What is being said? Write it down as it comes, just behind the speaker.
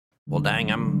Well,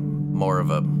 dang, I'm more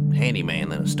of a handyman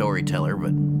than a storyteller, but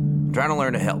I'm trying to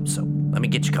learn to help, so let me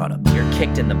get you caught up. You're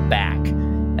kicked in the back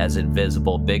as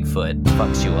invisible Bigfoot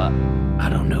fucks you up. I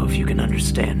don't know if you can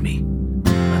understand me,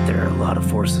 but there are a lot of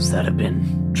forces that have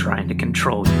been trying to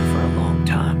control you for a long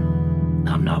time.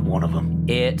 I'm not one of them.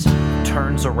 It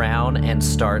turns around and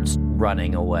starts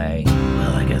running away.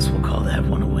 Well, I guess we'll call that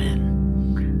one a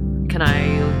win. Can I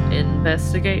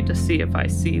investigate to see if I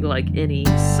see, any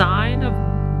sign of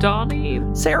Donnie?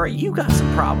 Sarah, you got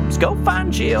some problems. Go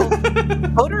find Jill,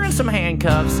 put her in some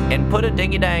handcuffs, and put a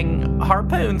dingy-dang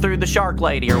harpoon through the shark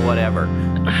lady or whatever.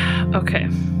 Okay.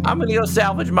 I'm gonna go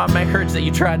salvage my marriage that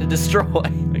you tried to destroy.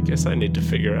 I guess I need to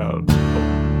figure out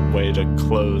a way to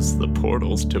close the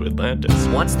portals to Atlantis.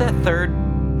 Once that third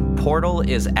portal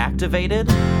is activated,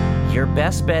 your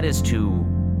best bet is to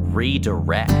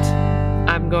redirect.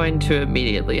 I'm going to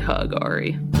immediately hug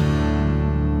Ari. I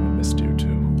missed you too.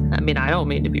 I mean, I don't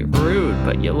mean to be rude,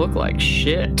 but you look like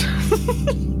shit. With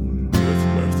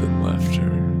mirth and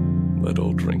laughter, let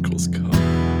old wrinkles come.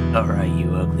 All right,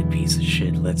 you ugly piece of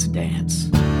shit, let's dance.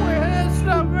 Well, that's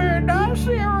not very nice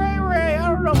here, Ray.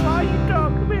 I don't know why you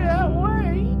talk to me that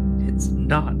way. It's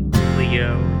not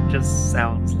Leo. It just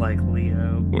sounds like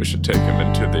Leo. We should take him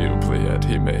into the oubliette.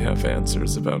 He may have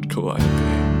answers about Calliope.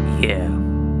 Yeah,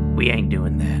 we ain't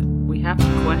doing that. We have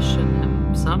to question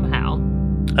him somehow.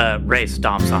 Ray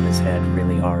stomps on his head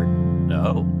really hard,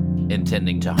 No.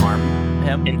 Intending to harm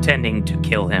him? intending to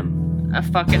kill him.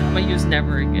 Fuck it, I'm gonna use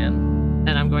never again.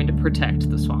 And I'm going to protect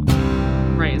the swamp.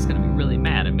 Ray is gonna be really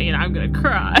mad at me and I'm gonna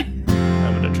cry.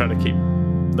 I'm going to try to keep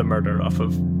the murder off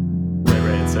of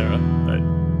Ray and Sarah.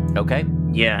 Okay.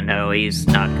 Yeah, no, he's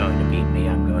not going to beat me.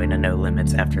 I'm going to No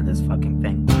Limits after this fucking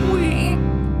thing. We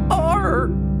are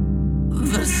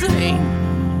the same.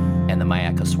 And the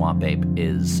Mayaka swamp ape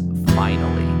is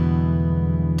finally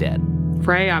dead.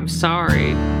 Ray, I'm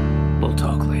sorry. We'll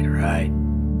talk later, right?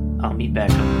 I'll meet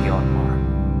back up with y'all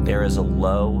tomorrow. There is a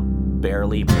low,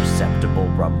 barely perceptible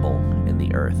rumble in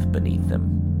the earth beneath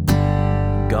them.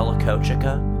 Gullah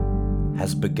Kochika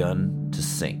has begun to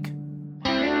sink.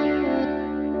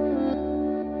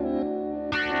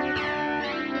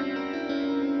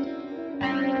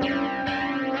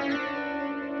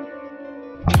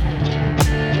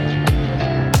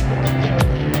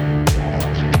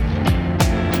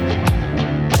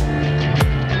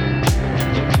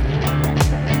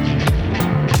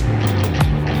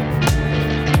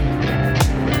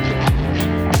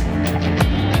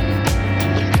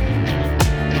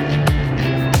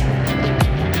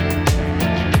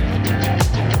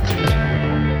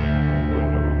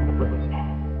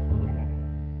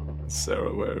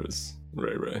 Sarah, where is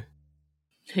Ray?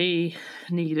 He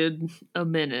needed a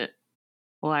minute.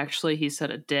 Well, actually, he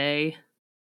said a day.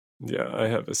 Yeah, I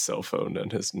have his cell phone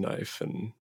and his knife,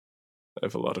 and I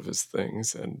have a lot of his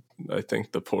things, and I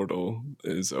think the portal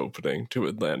is opening to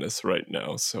Atlantis right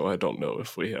now, so I don't know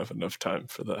if we have enough time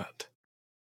for that.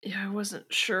 Yeah, I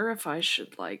wasn't sure if I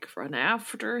should, run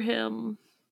after him.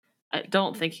 I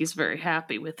don't think he's very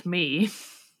happy with me.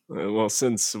 Well,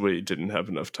 since we didn't have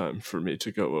enough time for me to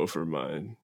go over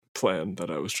my plan that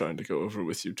I was trying to go over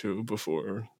with you two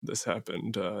before this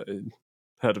happened, I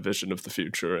had a vision of the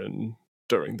future, and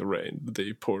during the rain,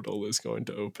 the portal is going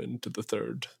to open to the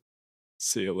third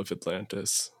seal of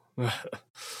Atlantis.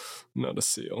 Not a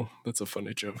seal. That's a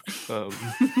funny joke.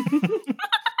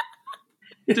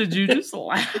 Did you just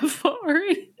laugh,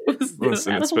 Ari?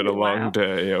 Listen, it's been a long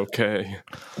day, okay?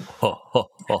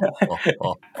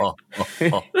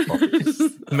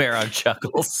 Maron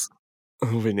chuckles.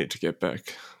 We need to get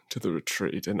back to the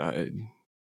retreat, and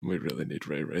we really need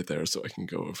Ray there so I can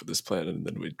go over this plan, and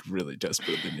then we really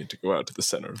desperately need to go out to the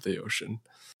center of the ocean.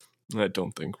 I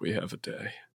don't think we have a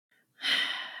day.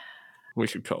 We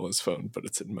could call his phone, but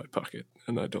it's in my pocket,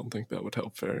 and I don't think that would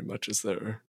help very much. Is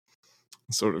there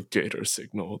a sort of gator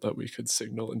signal that we could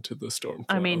signal into the storm clouds?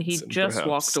 I mean, he just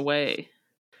walked away.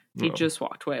 He No. just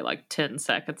walked away 10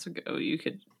 seconds ago.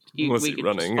 Was We he could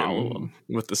running just follow him.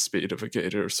 with the speed of a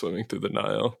gator swimming through the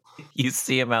Nile? You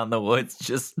see him out in the woods,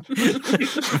 just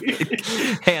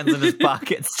hands in his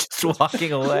pockets, just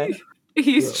walking away.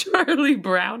 He's Charlie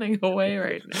Browning away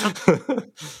right now.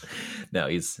 No,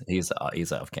 he's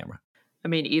off camera. I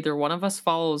mean, either one of us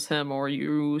follows him or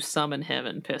you summon him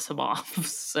and piss him off.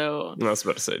 So I was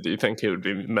about to say, do you think he would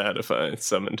be mad if I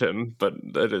summoned him? But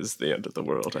that is the end of the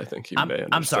world. I think he may understand.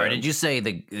 I'm sorry. Did you say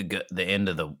the end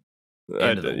of the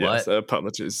end of the yes, what?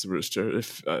 apologies, Rooster.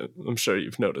 If I'm sure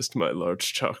you've noticed my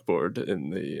large chalkboard in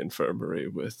the infirmary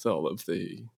with all of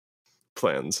the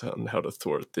plans on how to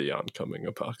thwart the oncoming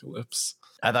apocalypse.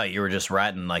 I thought you were just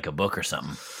writing a book or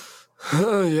something.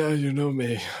 Yeah, you know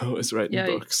me. Always writing Yeah,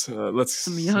 books. Let's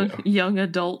Some yeah, young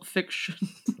adult fiction.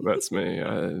 that's me.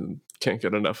 I can't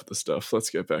get enough of the stuff. Let's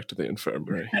get back to the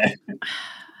infirmary.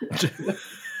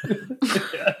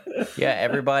 Yeah,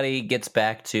 everybody gets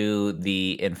back to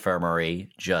the infirmary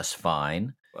just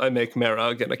fine. I make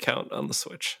Merog an account on the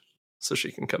Switch so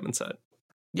she can come inside.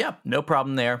 Yeah, no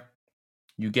problem there.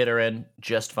 You get her in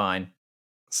just fine.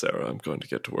 Sarah, I'm going to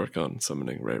get to work on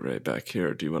summoning Ray Ray back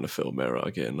here. Do you want to fill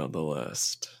Merog in on the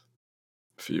last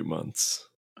few months?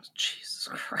 Jesus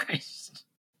Christ.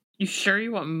 You sure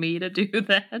you want me to do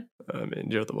that? I mean,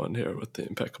 you're the one here with the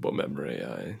impeccable memory.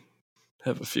 I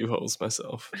have a few holes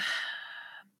myself.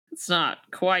 It's not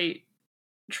quite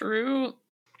true.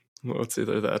 Well, it's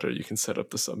either that or you can set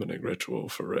up the summoning ritual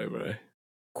for Ray Ray.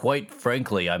 Quite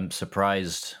frankly, I'm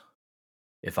surprised,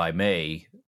 if I may,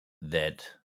 that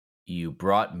you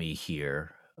brought me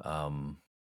here.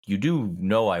 You do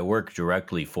know I work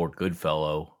directly for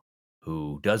Goodfellow,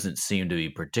 who doesn't seem to be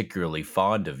particularly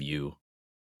fond of you.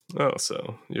 Oh,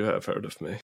 so you have heard of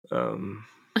me.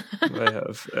 I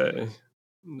have a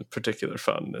particular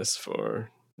fondness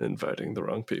for inviting the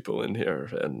wrong people in here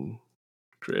and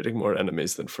creating more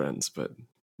enemies than friends, but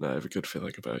I have a good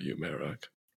feeling about you, Merog.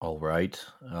 All right.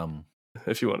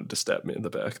 If you wanted to stab me in the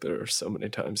back, there are so many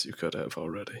times you could have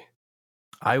already.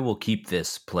 I will keep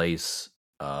this place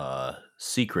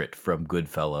secret from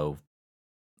Goodfellow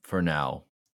for now.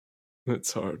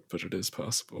 It's hard, but it is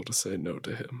possible to say no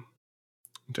to him.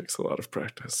 It takes a lot of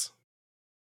practice.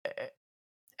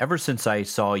 Ever since I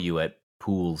saw you at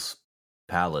Pool's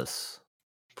Palace,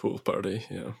 Pool party,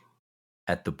 yeah.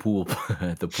 at the pool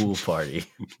party,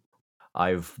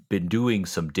 I've been doing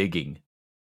some digging.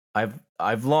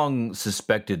 I've long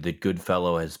suspected that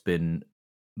Goodfellow has been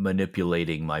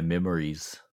manipulating my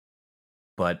memories.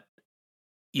 But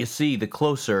you see, the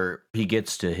closer he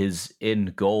gets to his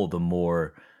end goal, the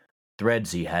more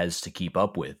threads he has to keep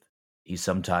up with. He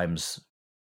sometimes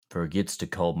forgets to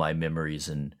cull my memories,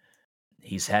 and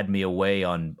he's had me away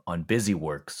on busy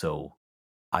work, so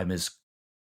I'm as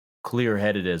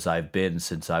clear-headed as I've been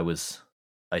since I was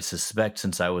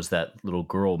that little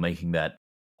girl making that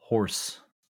horse.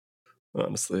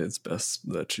 Honestly, it's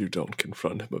best that you don't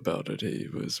confront him about it. He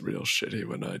was real shitty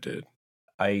when I did.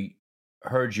 I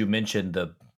heard you mention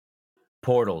the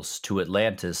portals to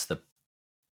Atlantis, the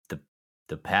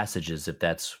passages, if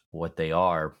that's what they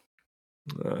are.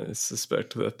 I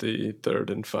suspect that the third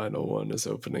and final one is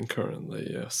opening currently,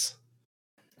 yes.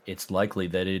 It's likely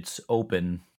that it's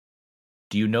open.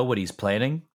 Do you know what he's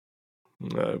planning?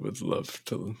 I would love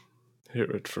to hear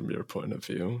it from your point of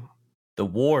view. The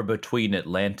war between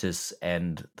Atlantis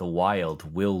and the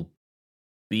Wild will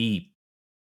be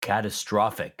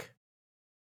catastrophic.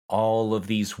 All of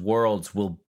these worlds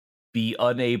will be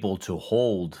unable to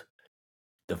hold.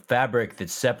 The fabric that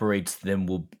separates them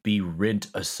will be rent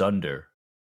asunder.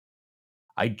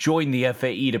 I joined the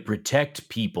FAE to protect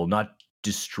people, not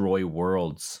destroy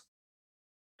worlds.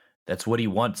 That's what he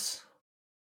wants.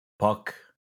 Puck.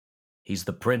 He's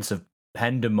the prince of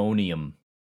pandemonium.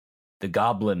 The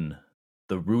goblin.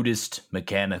 The rudest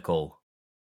mechanical.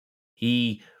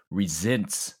 He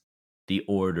resents the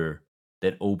order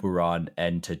that Oberon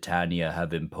and Titania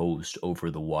have imposed over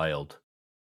the Wild.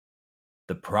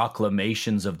 The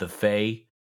proclamations of the Fae.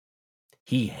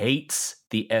 He hates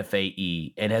the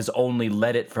FAE and has only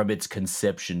led it from its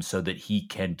conception so that he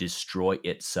can destroy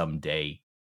it someday.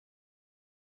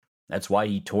 That's why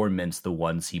he torments the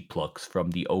ones he plucks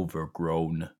from the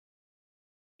overgrown.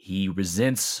 He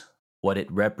resents what it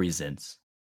represents.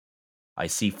 I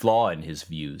see flaw in his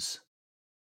views.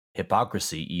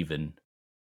 Hypocrisy, even.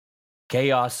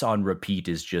 Chaos on repeat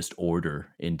is just order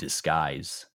in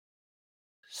disguise.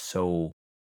 So,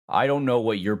 I don't know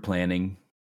what you're planning,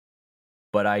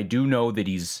 but I do know that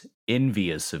he's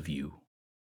envious of you.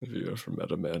 Have you ever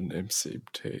met a man named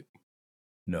Sebe Tate?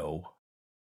 No.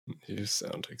 You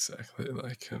sound exactly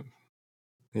like him.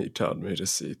 He taught me to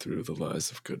see through the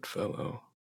lies of Goodfellow.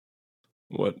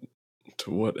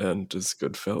 To what end does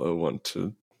Goodfellow want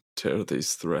to tear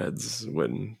these threads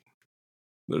when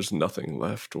there's nothing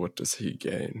left? What does he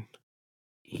gain?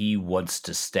 He wants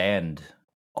to stand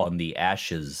on the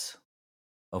ashes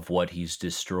of what he's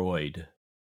destroyed.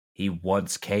 He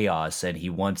wants chaos, and he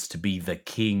wants to be the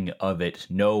king of it.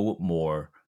 No more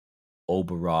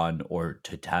Oberon or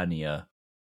Titania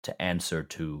to answer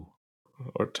to.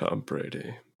 Or Tom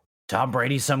Brady. Tom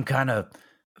Brady, some kind of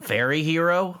fairy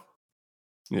hero?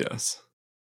 Yes.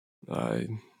 I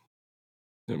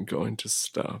am going to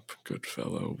stop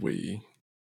Goodfellow. We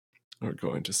are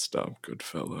going to stop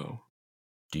Goodfellow.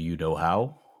 Do you know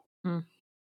how?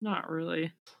 Not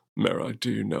really. Merog,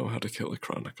 do you know how to kill a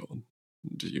Chronicle?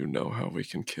 Do you know how we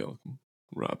can kill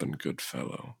Robin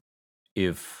Goodfellow?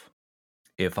 If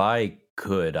I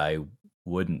could, I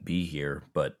wouldn't be here,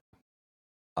 but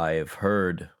I've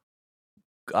heard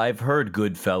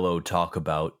Goodfellow talk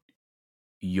about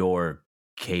your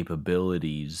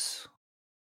capabilities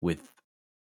with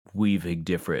weaving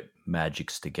different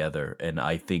magics together, and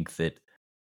I think that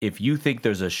if you think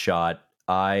there's a shot,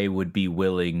 I would be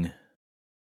willing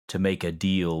to make a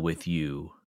deal with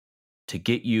you to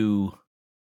get you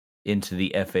into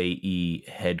the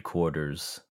FAE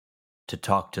headquarters to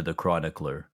talk to the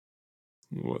Chronicler.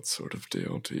 What sort of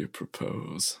deal do you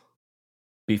propose?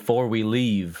 Before we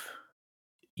leave,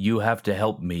 you have to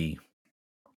help me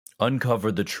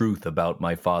uncover the truth about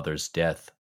my father's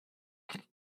death.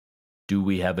 Do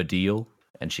we have a deal?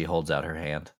 And she holds out her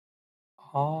hand.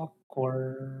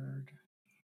 Awkward.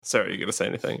 Sarah, are you going to say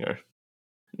anything? Or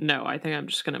No, I think I'm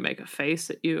just going to make a face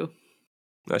at you.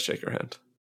 I shake her hand.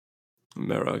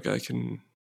 Merog, I can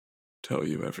tell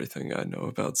you everything I know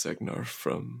about Zegnar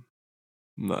from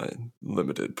my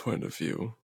limited point of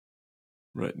view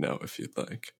right now, if you'd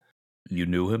like. You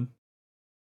knew him?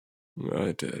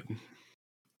 I did.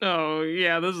 Oh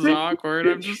yeah, this is awkward.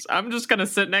 I'm just gonna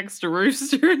sit next to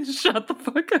Rooster and shut the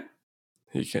fuck up.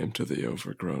 He came to the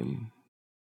Overgrown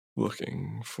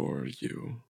looking for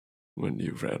you when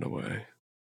you ran away,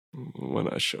 when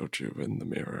I showed you in the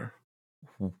mirror.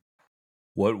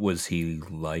 What was he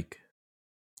like?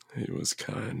 He was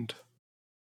kind,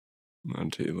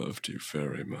 and he loved you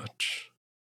very much,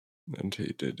 and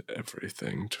he did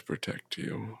everything to protect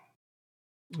you.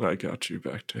 I got you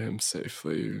back to him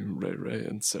safely, Ray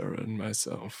and Sarah and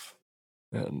myself,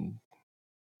 and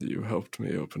you helped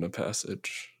me open a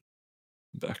passage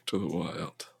back to the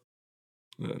wild.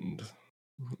 And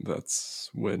that's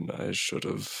when I should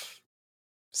have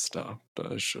stopped.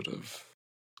 I should have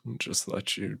just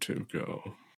let you two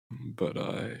go. But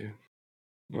I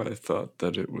thought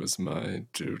that it was my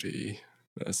duty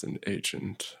as an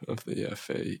agent of the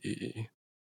FAE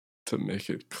to make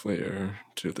it clear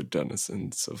to the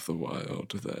denizens of the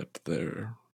wild that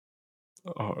there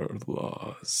are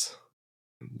laws.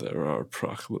 There are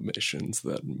proclamations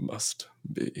that must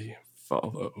be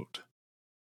followed.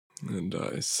 And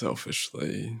I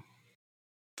selfishly,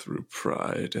 through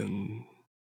pride and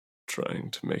trying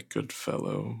to make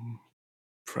Goodfellow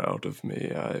proud of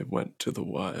me, I went to the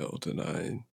wild and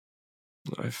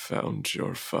I found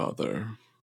your father,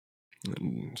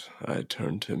 and I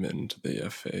turned him into the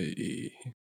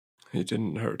FAE. He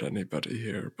didn't hurt anybody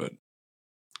here, but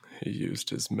he used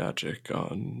his magic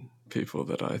on people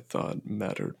that I thought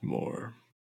mattered more,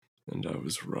 and I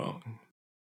was wrong.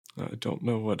 I don't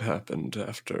know what happened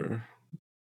after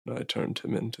I turned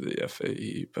him into the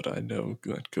FAE, but I know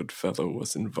that Goodfellow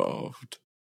was involved,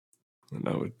 and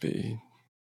I would be,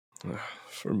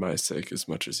 for my sake as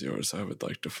much as yours, I would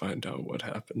like to find out what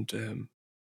happened to him.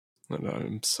 And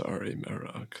I'm sorry,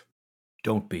 Merog.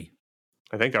 Don't be.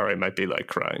 I think Ari might be like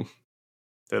crying,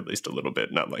 at least a little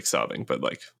bit, not like sobbing, but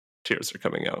like tears are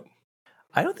coming out.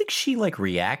 I don't think she like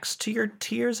reacts to your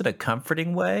tears in a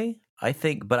comforting way. I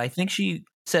think she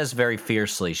says very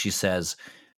fiercely, she says,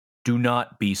 "Do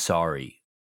not be sorry.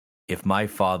 If my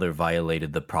father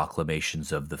violated the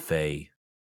proclamations of the Fae,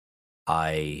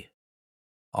 I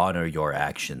honor your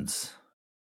actions.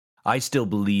 I still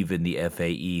believe in the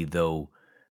FAE, though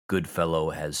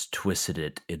Goodfellow has twisted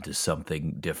it into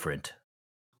something different."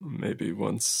 Maybe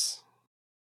once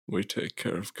we take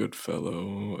care of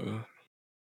Goodfellow,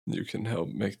 you can help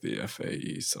make the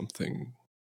FAE something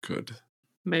good.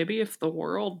 Maybe if the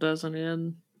world doesn't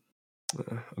end.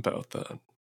 About that.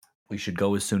 We should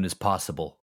go as soon as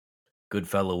possible.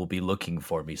 Goodfellow will be looking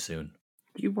for me soon.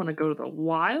 You want to go to the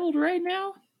wild right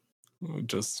now?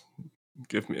 Just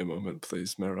give me a moment,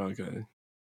 please, Merog. I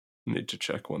need to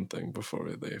check one thing before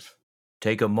we leave.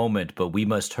 Take a moment, but we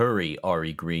must hurry,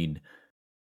 Ari Green.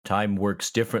 Time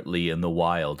works differently in the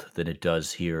wild than it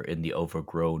does here in the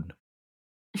Overgrown.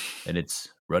 And it's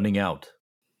running out.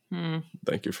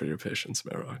 Thank you for your patience,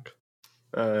 Merog.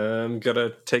 I'm gonna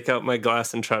take out my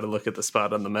glass and try to look at the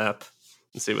spot on the map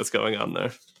and see what's going on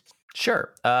there.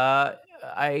 Sure.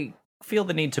 I feel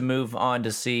the need to move on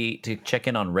to check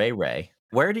in on Ray Ray.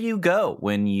 Where do you go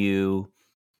when you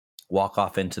walk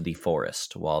off into the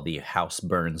forest while the house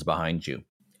burns behind you?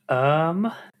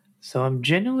 So I'm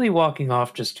genuinely walking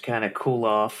off just to kind of cool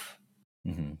off,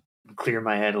 clear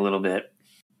my head a little bit.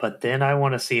 But then I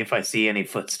want to see if I see any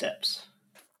footsteps.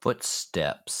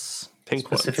 Footsteps. Pink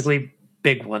Specifically ones.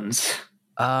 Big ones.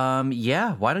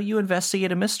 Yeah, why don't you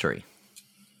investigate a mystery?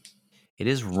 It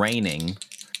is raining.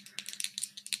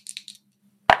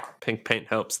 Pink paint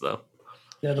helps, though.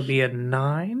 That'll be a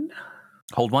 9.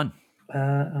 Hold one.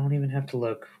 I don't even have to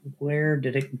look. Where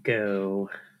did it go?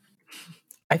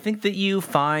 I think that you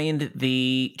find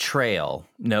the trail,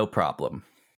 no problem.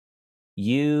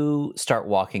 You start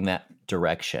walking that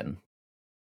direction,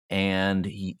 and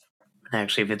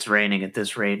Actually, if it's raining at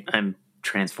this rate, I'm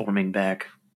transforming back,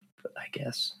 I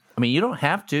guess. I mean, you don't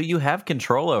have to. You have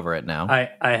control over it now. I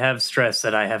have stressed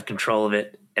that I have control of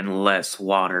it unless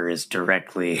water is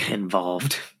directly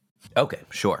involved. Okay,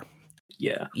 sure.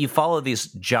 Yeah. You follow these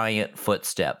giant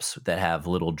footsteps that have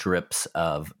little drips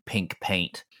of pink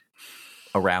paint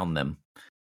around them.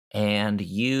 And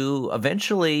you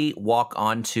eventually walk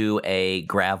onto a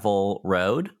gravel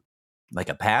road, like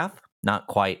a path, not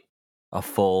quite a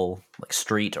full like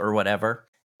street or whatever.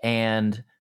 And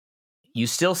you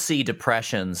still see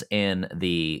depressions in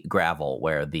the gravel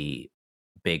where the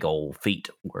big old feet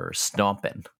were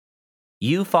stomping.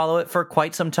 You follow it for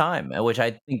quite some time, which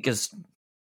I think is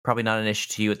probably not an issue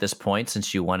to you at this point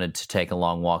since you wanted to take a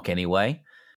long walk anyway.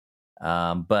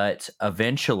 But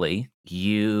eventually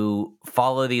you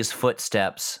follow these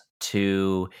footsteps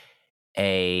to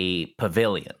a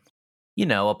pavilion,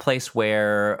 a place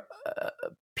where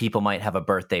people might have a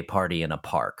birthday party in a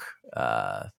park,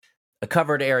 a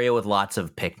covered area with lots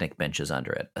of picnic benches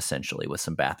under it, essentially, with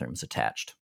some bathrooms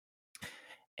attached.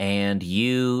 And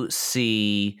you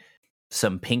see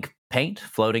some pink paint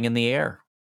floating in the air.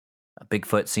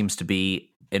 Bigfoot seems to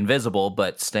be invisible,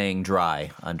 but staying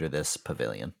dry under this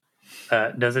pavilion.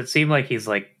 Does it seem like he's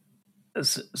like,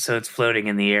 so it's floating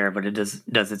in the air, but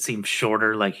does it seem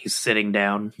shorter, like he's sitting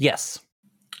down? Yes.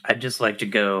 I'd just like to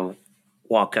go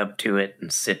walk up to it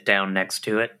and sit down next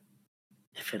to it,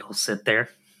 if it'll sit there.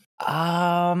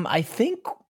 I think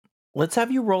let's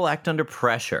have you roll Act Under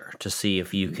Pressure to see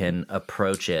if you can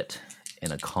approach it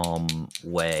in a calm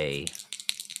way.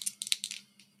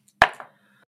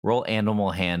 Roll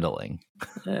Animal Handling.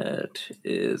 That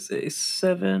is a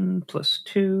 7 +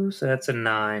 2, so that's a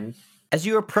 9. As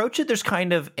you approach it, there's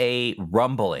kind of a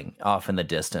rumbling off in the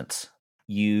distance.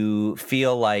 You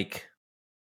feel like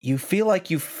you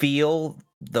feel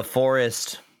the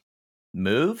forest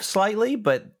move slightly,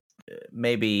 but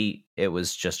maybe it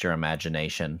was just your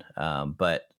imagination.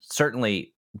 But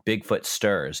certainly Bigfoot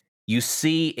stirs. You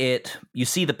see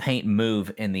the paint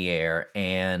move in the air,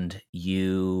 and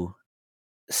you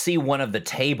see one of the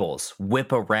tables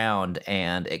whip around,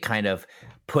 and it kind of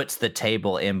puts the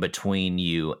table in between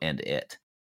you and it.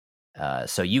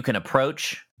 So you can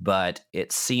approach, but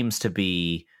it seems to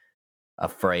be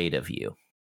afraid of you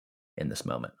in this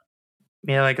moment.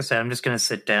 Yeah, like I said, I'm just going to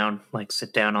sit down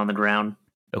on the ground.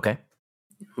 Okay.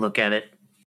 Look at it.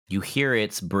 You hear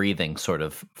its breathing, sort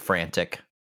of frantic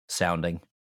sounding,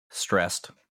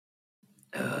 stressed.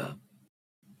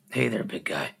 Hey there, big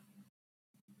guy.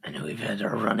 I know we've had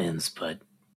our run-ins, but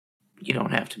you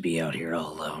don't have to be out here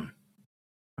all alone.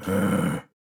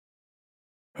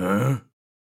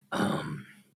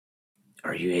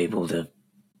 Are you able to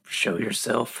show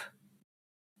yourself?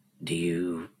 Do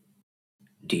you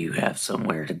have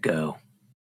somewhere to go?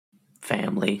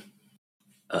 Family?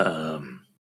 And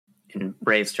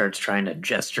Ray starts trying to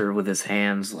gesture with his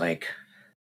hands, like,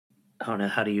 I don't know,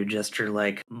 how do you gesture,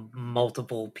 like,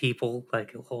 multiple people?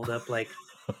 Like, he'll hold up, like,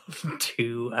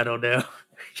 2, I don't know.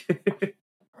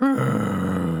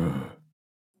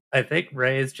 I think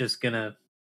Ray is just gonna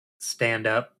stand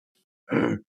up.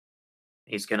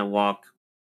 He's gonna walk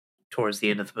towards the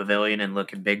end of the pavilion and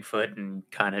look at Bigfoot and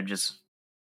kind of just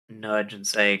nudge and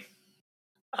say,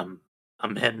 I'm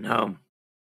heading home.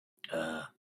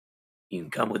 You can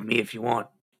come with me if you want.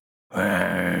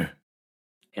 And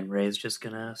Ray's just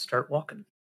gonna start walking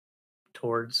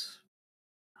towards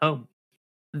home.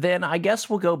 Then I guess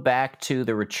we'll go back to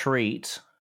the retreat.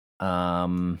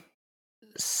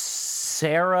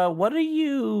 Sarah, what are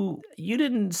you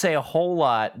didn't say a whole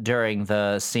lot during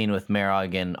the scene with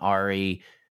Merog and Ari.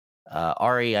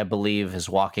 Ari, I believe, is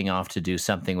walking off to do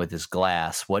something with his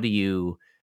glass. What do you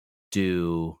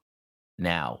do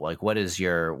now? Like, what are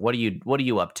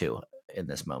you up to in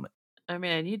this moment? I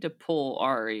mean, I need to pull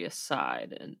Ari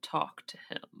aside and talk to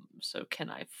him. So can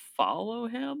I follow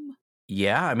him?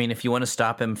 Yeah, I mean, if you want to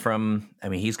stop him from,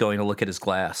 he's going to look at his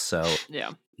glass, so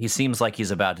yeah, he seems like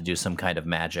he's about to do some kind of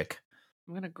magic.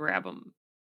 I'm gonna grab him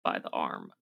by the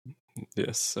arm.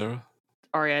 Yes, Sarah.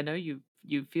 Ari, I know you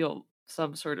feel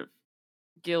some sort of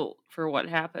guilt for what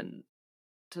happened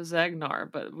to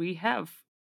Zegnar, but we have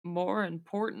more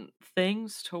important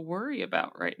things to worry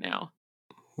about right now.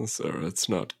 Sarah, it's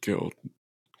not guilt.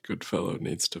 Goodfellow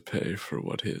needs to pay for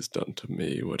what he has done to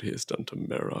me, what he has done to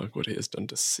Merog, what he has done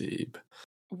to Seeb.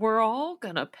 We're all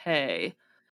gonna pay.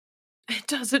 It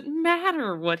doesn't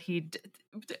matter what he did.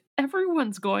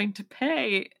 Everyone's going to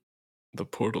pay. The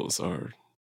portals are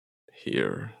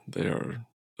here. They are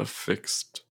a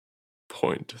fixed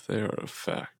point. They are a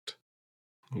fact.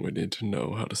 We need to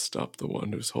know how to stop the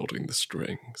one who's holding the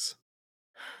strings.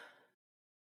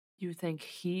 You think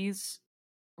he's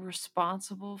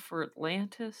responsible for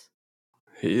Atlantis?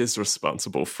 He is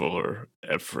responsible for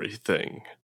everything.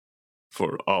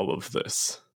 For all of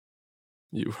this.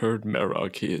 You heard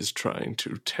Merog. He is trying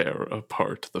to tear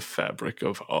apart the fabric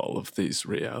of all of these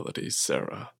realities,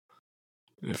 Sarah.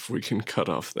 If we can cut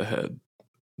off the head,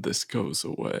 this goes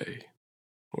away.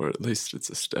 Or at least it's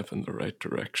a step in the right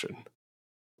direction.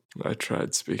 I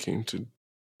tried speaking to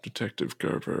Detective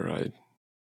Gerber. I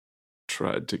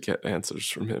tried to get answers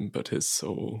from him, but his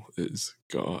soul is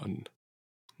gone.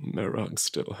 Merog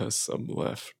still has some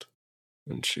left,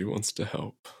 and she wants to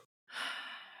help.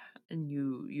 And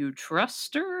you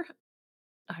trust her?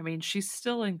 I mean, she's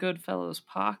still in Goodfellow's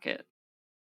pocket.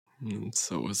 And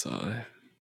so was I.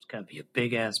 It's gotta be a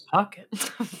big ass pocket.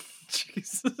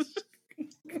 Jesus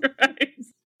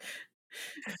Christ.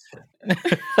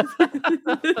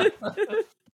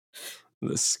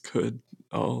 This could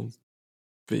all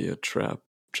be a trap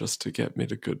just to get me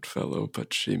to Goodfellow,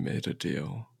 but she made a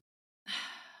deal.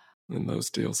 And those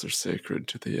deals are sacred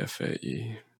to the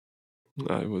FAE.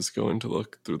 I was going to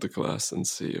look through the glass and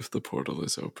see if the portal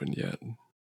is open yet.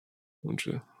 Would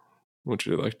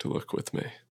you like to look with me?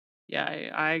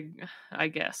 Yeah, I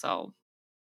guess I'll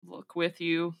look with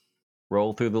you.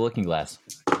 Roll through the looking glass.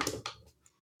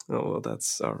 Oh, well,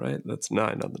 that's all right. That's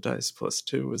 9 on the dice, plus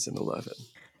 2 is an 11.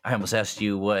 I almost asked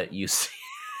you what you see.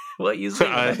 What you see?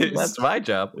 That's my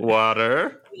job.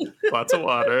 Water. Lots of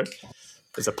water.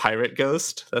 There's a pirate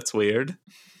ghost. That's weird.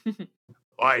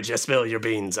 Why'd you spill your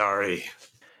beans, Ari?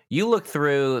 You look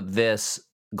through this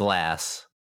glass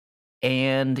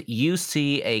and you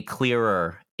see a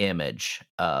clearer image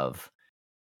of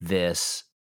this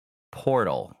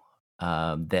portal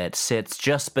that sits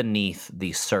just beneath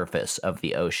the surface of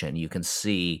the ocean. You can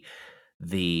see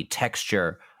the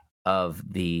texture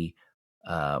of the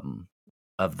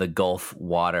Gulf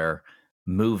water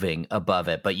moving above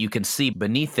it, but you can see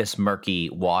beneath this murky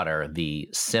water the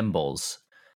symbols,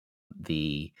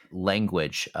 the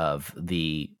language of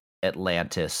the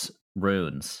Atlantis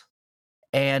runes.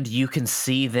 And you can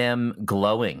see them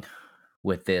glowing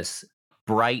with this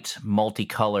bright,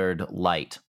 multicolored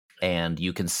light. And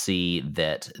you can see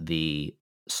that the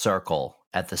circle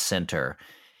at the center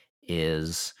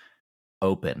is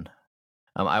open.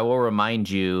 I will remind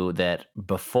you that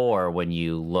before, when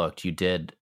you looked, you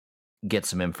did get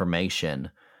some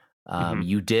information.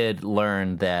 You did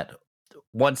learn that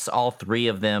once all 3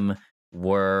 of them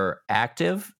were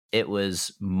active,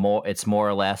 it's more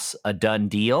or less a done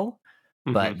deal,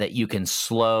 but that you can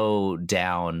slow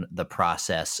down the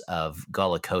process of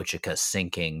Gullah Kochika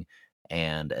sinking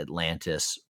and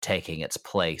Atlantis taking its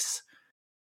place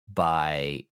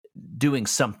by doing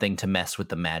something to mess with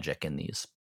the magic in these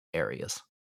areas.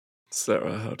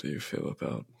 Sarah, how do you feel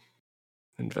about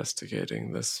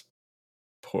investigating this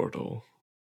portal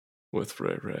with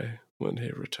Ray Ray when he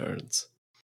returns?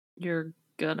 You're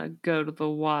gonna go to the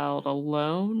wild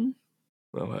alone?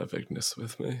 I'll have Ignis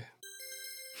with me.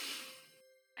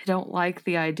 I don't like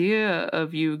the idea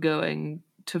of you going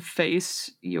to face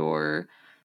your...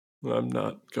 I'm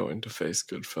not going to face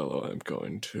Goodfellow. I'm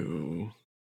going to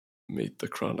meet the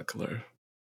Chronicler.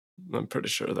 I'm pretty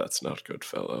sure that's not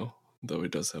Goodfellow, though he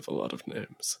does have a lot of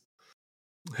names.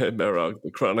 Hey, Merog,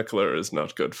 the Chronicler is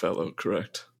not Goodfellow,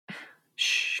 correct?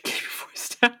 Shh, keep your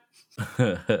voice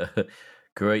down.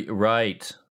 Great,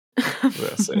 right.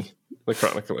 Yeah, see, the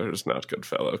Chronicler is not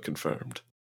Goodfellow, confirmed.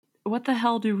 What the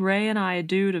hell do Ray and I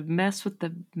do to mess with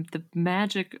the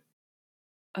magic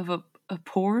of a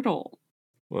portal?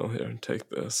 Well, here, take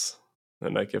this.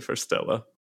 And I give her Stella.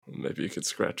 Maybe you could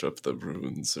scratch up the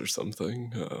runes or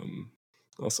something.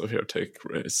 Also, here, take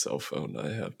Ray's cell phone.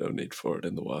 I have no need for it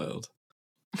in the wild.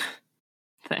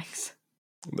 Thanks.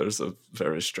 There's a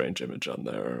very strange image on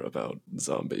there about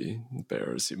zombie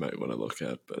bears you might want to look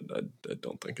at, but I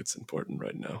don't think it's important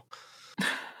right now.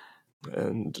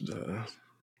 And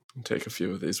take a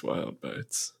few of these wild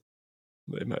bites.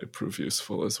 They might prove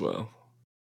useful as well.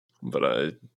 But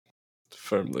I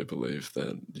firmly believe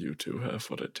that you two have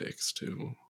what it takes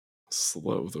to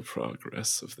slow the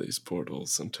progress of these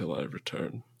portals until I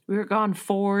return. We were gone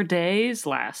 4 days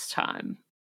last time.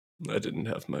 I didn't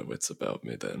have my wits about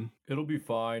me then. It'll be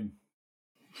fine.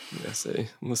 Yeah, see?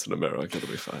 Listen to Merog, it'll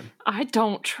be fine. I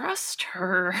don't trust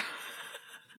her.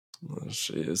 Well,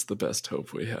 she is the best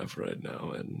hope we have right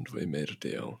now, and we made a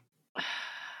deal.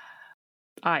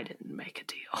 I didn't make a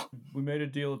deal. We made a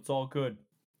deal, it's all good.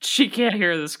 She can't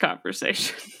hear this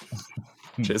conversation.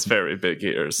 She has very big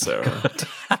ears, Sarah.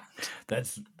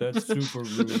 That's super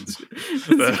rude.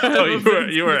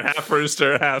 You were half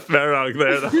rooster, half Merog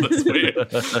there. That was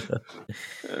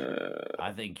weird.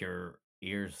 I think your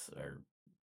ears are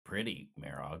pretty,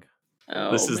 Merog.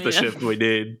 Oh, This is the man. shift we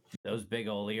need. Those big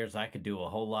old ears, I could do a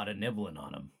whole lot of nibbling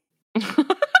on them.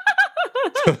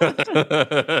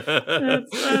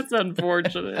 That's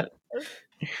unfortunate.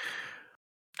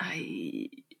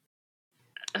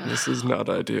 This is not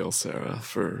ideal, Sarah,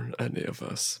 for any of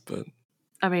us, but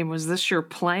I mean, was this your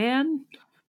plan?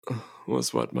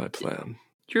 was what my plan.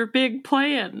 Your big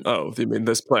plan? Oh, you mean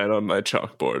this plan on my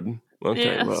chalkboard? Okay,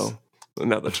 Yes. well,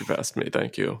 now that you've asked me,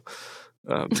 thank you.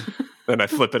 Then I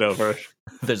flip it over.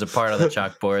 There's a part on the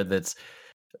chalkboard that's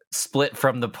split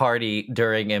from the party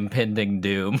during impending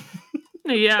doom.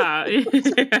 Yeah.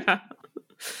 Yeah.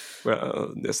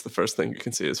 Well, yes, the first thing you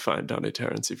can see is fine, Donnie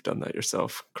Terrence. You've done that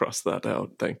yourself. Cross that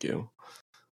out. Thank you.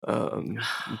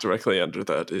 Directly under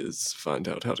that is find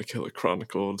out how to kill a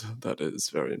chronicled. That is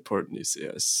very important. You see,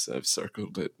 I've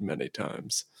circled it many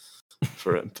times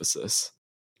for emphasis.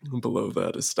 Below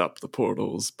that is stop the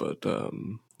portals, but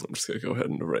I'm just going to go ahead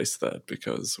and erase that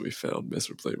because we failed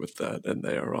miserably with that, and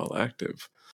they are all active.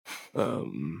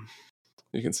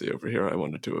 You can see over here I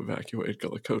wanted to evacuate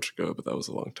Gulakochka, but that was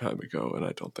a long time ago, and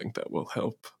I don't think that will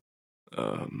help.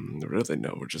 Really,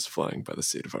 no, we're just flying by the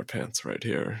seat of our pants right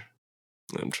here.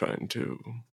 I'm trying to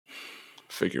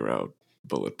figure out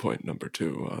bullet point number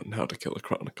 2 on how to kill a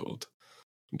chronicled.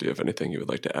 Do you have anything you would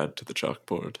like to add to the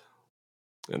chalkboard?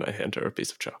 And I hand her a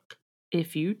piece of chalk.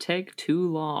 If you take too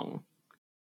long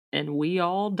and we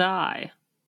all die,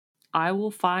 I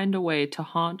will find a way to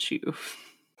haunt you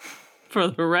for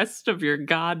the rest of your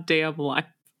goddamn life.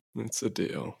 It's a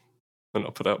deal. And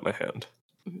I'll put out my hand.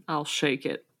 I'll shake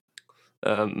it.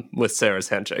 With Sarah's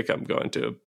handshake, I'm going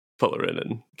to pull her in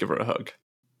and give her a hug.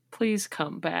 Please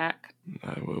come back.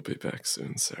 I will be back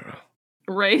soon, Sarah.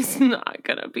 Ray's not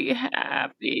gonna be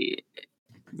happy.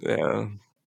 Yeah.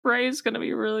 Ray's gonna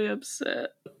be really upset.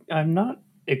 I'm not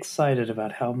excited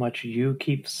about how much you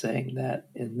keep saying that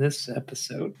in this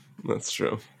episode. That's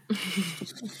true.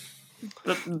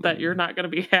 that you're not gonna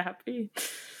be happy.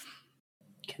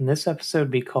 Can this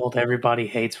episode be called Everybody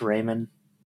Hates Raymond?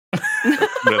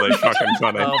 Really fucking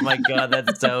funny. Oh my god,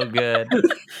 that's so good.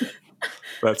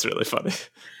 That's really funny.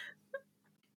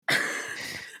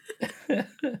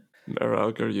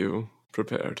 Merog, are you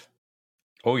prepared?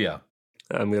 Oh yeah.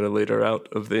 I'm going to lead her out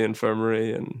of the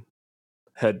infirmary and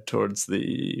head towards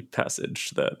the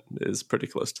passage that is pretty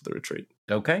close to the retreat.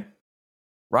 Okay.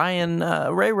 Ryan,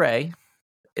 Ray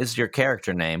is your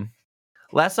character name.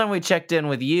 Last time we checked in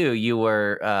with you, you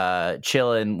were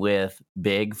chilling with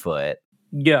Bigfoot.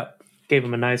 Yeah. Gave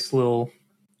him a nice little,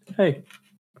 hey,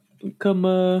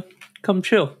 come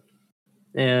chill.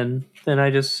 And then I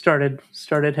just started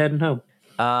heading home.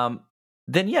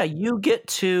 Then yeah, you get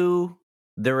to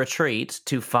the retreat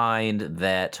to find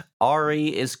that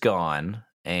Ari is gone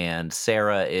and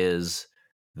Sarah is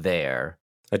there.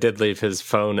 I did leave his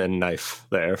phone and knife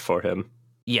there for him.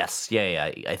 Yes,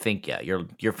 yeah. I think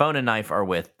your phone and knife are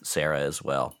with Sarah as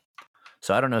well.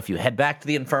 So I don't know if you head back to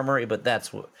the infirmary, but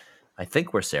that's I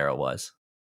think where Sarah was.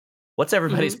 What's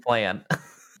everybody's plan?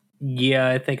 Yeah,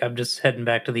 I think I'm just heading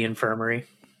back to the infirmary.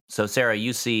 So Sarah,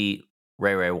 you see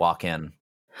Ray walk in.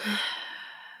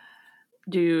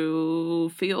 Do you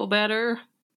feel better?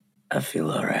 I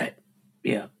feel all right.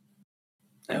 Yeah.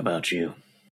 How about you?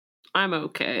 I'm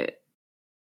okay.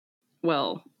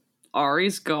 Well,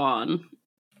 Ari's gone.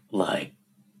 Like,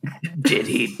 did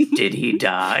he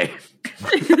die?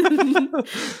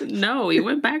 No, he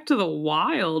went back to the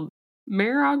wild.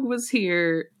 Merog was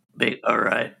here. All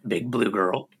right, big blue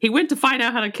girl. He went to find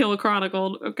out how to kill a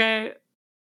chronicled, okay?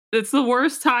 It's the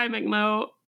worst timing,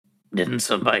 though. Didn't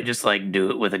somebody just,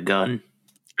 do it with a gun?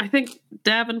 I think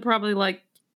Davin probably,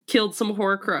 killed some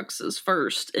Horcruxes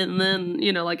first, and then,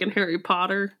 like in Harry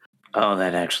Potter. Oh,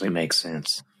 that actually makes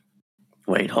sense.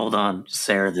 Wait, hold on.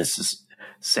 Sarah, this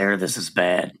is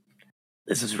bad.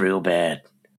 This is real bad.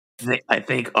 I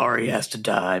think Ari has to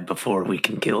die before we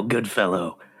can kill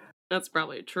Goodfellow. That's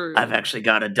probably true. I've actually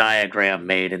got a diagram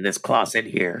made in this closet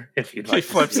here, if you'd like. He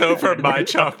flips over my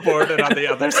chalkboard and on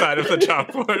the other side of the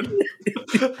chalkboard.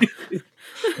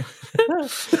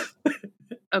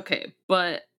 Okay,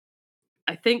 but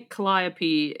I think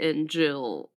Calliope and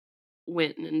Jill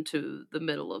went into the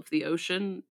middle of the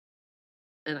ocean,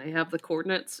 and I have the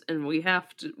coordinates, and we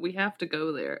have to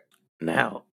go there.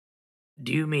 Now,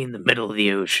 do you mean the middle of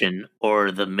the ocean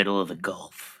or the middle of the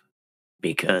Gulf?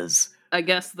 Because I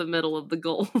guess the middle of the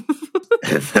Gulf.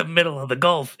 The middle of the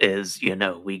Gulf is,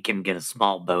 we can get a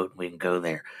small boat and we can go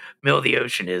there. Middle of the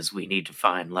ocean is we need to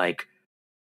find like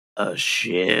a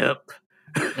ship.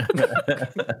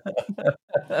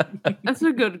 That's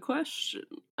a good question.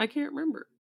 I can't remember.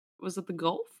 Was it the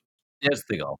Gulf? It's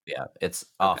the Gulf, yeah. It's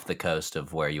off the coast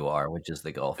of where you are, which is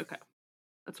the Gulf. Okay.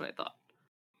 That's what I thought.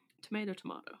 Tomato.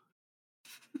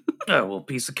 Oh, well,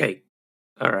 piece of cake.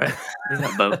 All right. We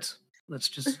got boats. Let's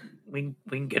just, we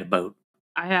can get a boat.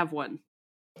 I have one.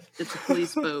 It's a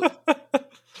police boat.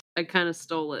 I kind of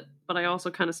stole it, but I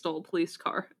also kind of stole a police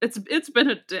car. It's been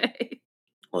a day.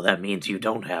 Well, that means you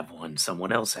don't have one.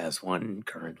 Someone else has one.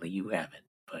 Currently, you have it.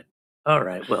 But all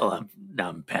right. Well,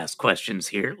 I'm past questions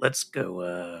here. Let's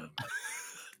go.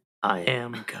 I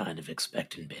am kind of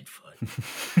expecting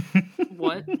Bigfoot.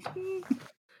 What?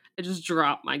 I just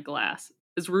dropped my glass.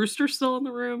 Is Rooster still in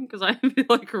the room? Because I feel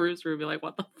like Rooster would be like,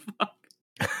 "What the fuck?"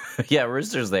 Yeah,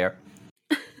 Rooster's there.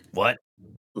 What?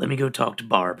 Let me go talk to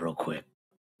Barb real quick,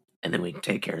 and then we can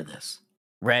take care of this.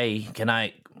 Ray, can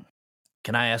I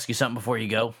ask you something before you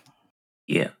go?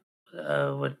 Yeah.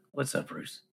 What's up,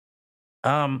 Bruce?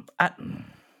 I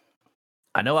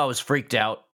know I was freaked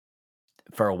out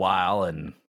for a while,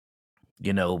 and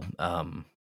I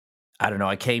don't know.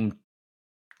 I came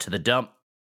to the dump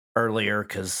earlier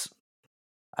because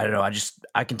I don't know.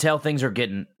 I can tell things are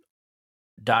getting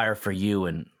dire for you,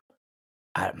 and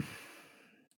I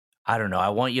don't know. I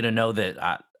want you to know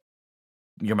that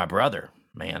you're my brother,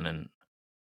 man,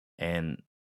 and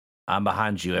I'm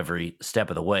behind you every step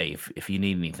of the way. If you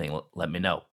need anything, let me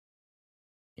know.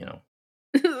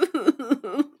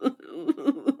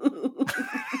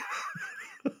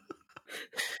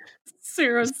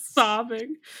 Sarah's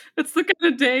sobbing. It's the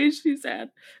kind of day she's had.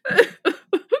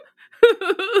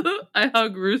 I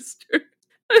hug Rooster.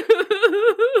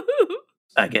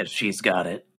 I guess she's got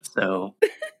it, so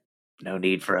no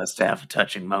need for us to have a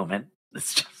touching moment.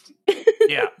 It's just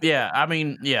Yeah. I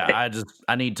mean, yeah.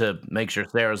 I need to make sure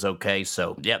Sarah's okay.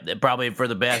 So, yeah, probably for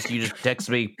the best. You just text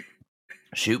me,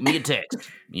 shoot me a text.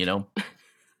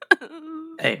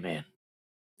 Hey, man,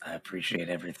 I appreciate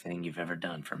everything you've ever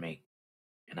done for me,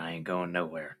 and I ain't going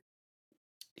nowhere.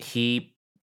 He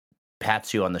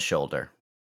pats you on the shoulder.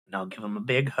 And I'll give him a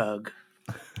big hug.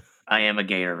 I am a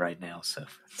gator right now, so.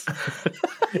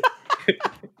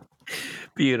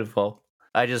 Beautiful.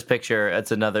 I just picture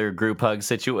it's another group hug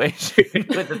situation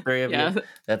with the three of you.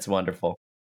 That's wonderful.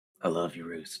 I love you,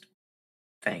 Roost.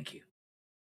 Thank you.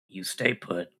 You stay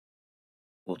put.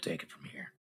 We'll take it from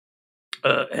here.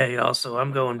 Hey, also,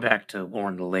 I'm going back to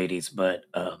warn the ladies, but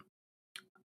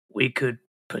we could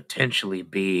potentially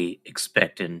be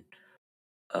expecting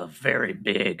a very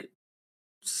big,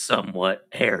 somewhat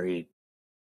hairy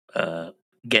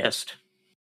guest.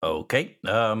 Okay.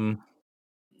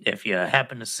 If you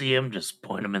happen to see him, just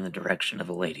point him in the direction of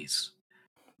the ladies.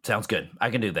 Sounds good.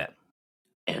 I can do that.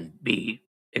 And be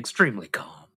extremely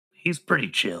calm. He's pretty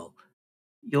chill.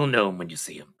 You'll know him when you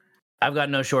see him. I've got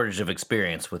no shortage of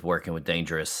experience with working with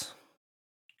dangerous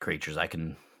creatures. I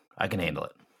can handle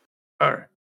it. All right.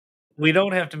 We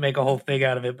don't have to make a whole thing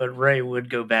out of it, but Ray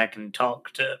would go back and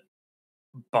talk to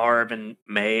Barb and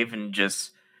Maeve and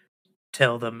just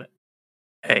tell them,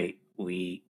 hey,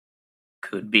 we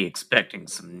could be expecting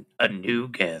a new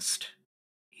guest.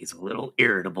 He's a little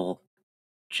irritable.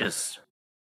 Just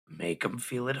make him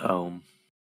feel at home.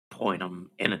 Point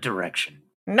him in a direction.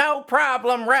 No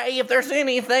problem, Ray. If there's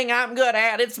anything I'm good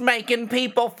at, it's making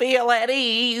people feel at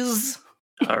ease.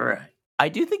 All right. I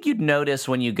do think you'd notice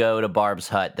when you go to Barb's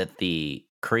hut that the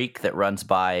creek that runs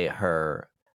by her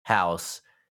house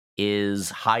is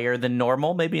higher than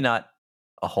normal. Maybe not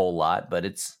a whole lot, but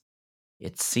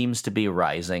it seems to be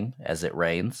rising as it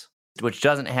rains, which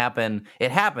doesn't happen.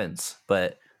 It happens,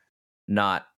 but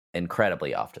not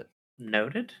incredibly often.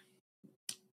 Noted.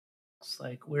 Looks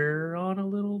like we're on a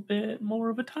little bit more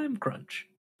of a time crunch.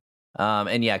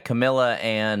 And yeah, Camilla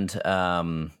and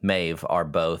Maeve are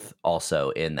both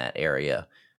also in that area.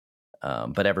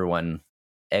 But everyone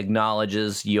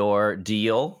acknowledges your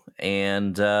deal.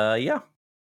 And yeah,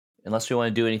 unless we want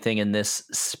to do anything in this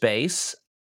space,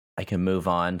 I can move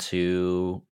on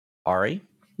to Ari.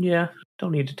 Yeah,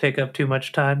 don't need to take up too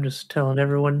much time. Just telling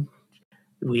everyone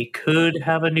we could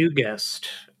have a new guest.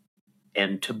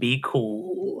 And to be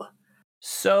cool.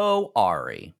 So,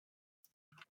 Ari,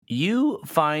 you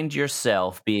find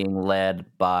yourself being led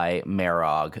by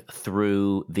Marog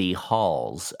through the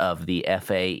halls of the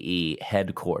FAE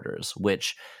headquarters,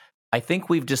 which I think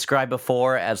we've described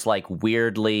before as like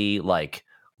weirdly like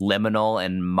liminal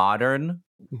and modern,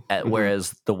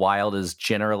 whereas the Wild is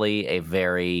generally a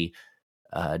very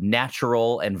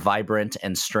natural and vibrant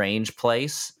and strange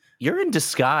place. You're in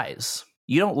disguise.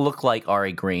 You don't look like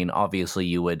Ari Green. Obviously,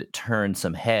 you would turn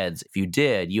some heads. If you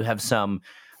did, you have some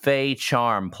fey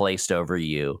charm placed over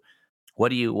you. What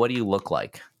do you look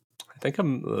like? I think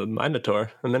I'm a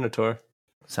Minotaur.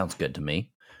 Sounds good to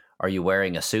me. Are you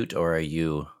wearing a suit, or do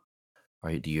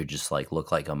you just like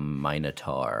look like a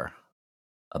Minotaur,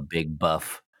 a big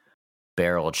buff,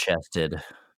 barrel-chested?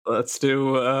 Let's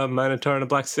do a Minotaur in a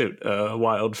black suit, a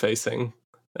wild-facing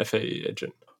FAE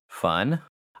agent. Fun.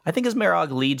 I think as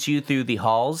Merog leads you through the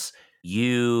halls,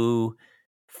 you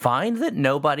find that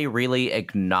nobody really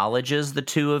acknowledges the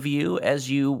two of you as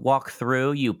you walk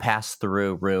through. You pass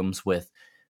through rooms with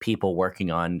people working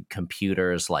on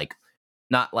computers, like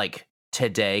not like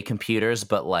today computers,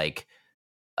 but like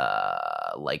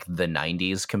the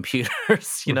 90s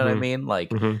computers. You know what I mean?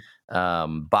 Like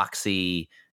boxy,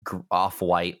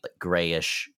 off-white, like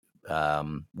grayish,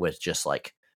 with just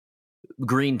like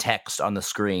green text on the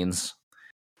screens.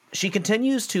 She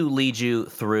continues to lead you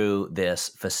through this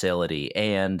facility,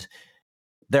 and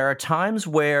there are times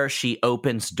where she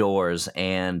opens doors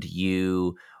and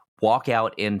you walk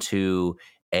out into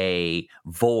a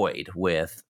void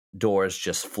with doors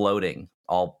just floating,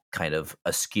 all kind of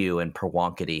askew and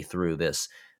perwonkety through this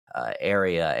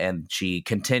area, and she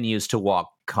continues to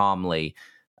walk calmly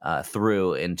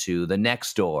through into the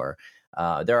next door.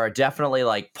 There are definitely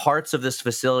like parts of this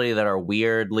facility that are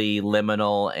weirdly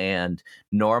liminal and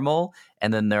normal,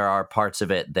 and then there are parts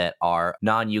of it that are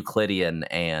non-Euclidean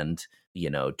and, you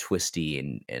know, twisty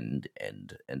and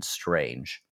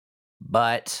strange.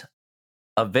 But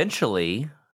eventually,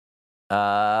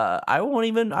 I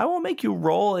won't make you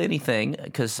roll anything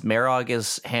because Merog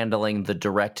is handling the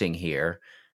directing here,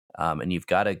 and you've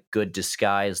got a good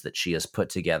disguise that she has put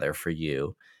together for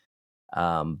you.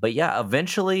 But yeah,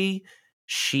 eventually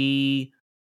she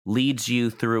leads you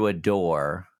through a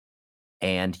door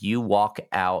and you walk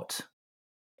out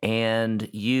and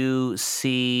you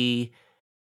see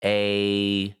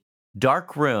a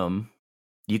dark room.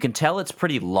 You can tell it's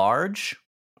pretty large.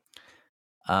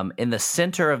 In the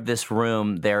center of this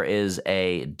room, there is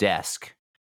a desk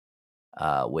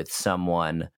with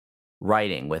someone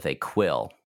writing with a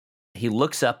quill. He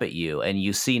looks up at you, and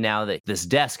you see now that this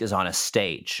desk is on a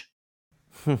stage.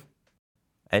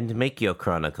 And make your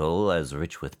chronicle as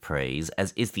rich with praise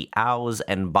as is the owls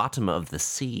and bottom of the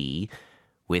sea,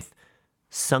 with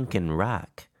sunken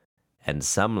wrack and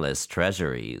sumless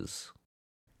treasuries.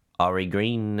 Ari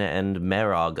Green and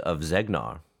Merog of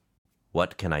Zegnar,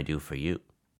 what can I do for you?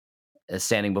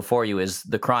 Standing before you is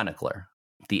the chronicler,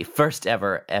 the first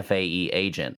ever FAE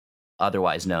agent,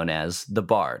 otherwise known as the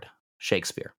Bard,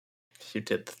 Shakespeare. You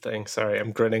did the thing. Sorry,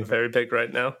 I'm grinning very big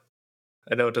right now.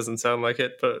 I know it doesn't sound like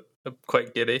it, but I'm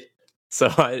quite giddy. So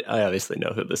I obviously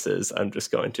know who this is. I'm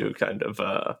just going to kind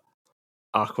of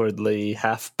awkwardly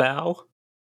half bow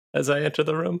as I enter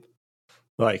the room.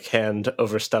 Like hand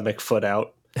over stomach, foot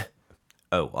out.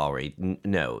 Oh, Ari,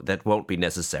 no, that won't be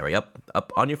necessary.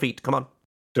 Up on your feet, come on.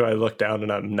 Do I look down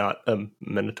and I'm not a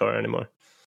Minotaur anymore?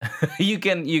 You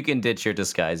can ditch your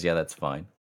disguise. Yeah, that's fine.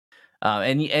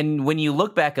 And when you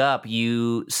look back up,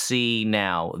 you see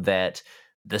now that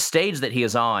the stage that he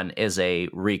is on is a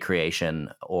recreation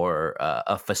or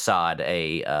a facade,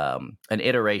 an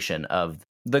iteration of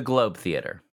the Globe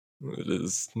Theater. It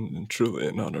is truly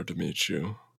an honor to meet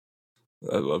you.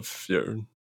 I love your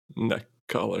neck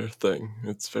collar thing.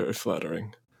 It's very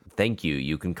flattering. Thank you.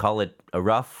 You can call it a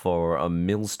ruff or a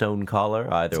millstone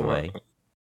collar, either way.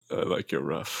 I like your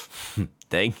ruff.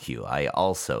 Thank you. I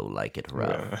also like it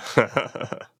rough.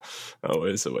 Yeah.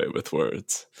 Always away with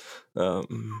words. I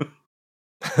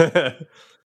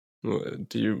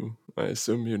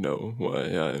assume you know why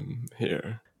I'm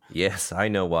here. Yes, I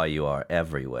know why you are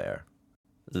everywhere.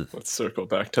 Let's circle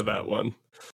back to that one.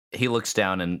 He looks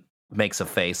down and makes a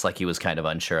face like he was kind of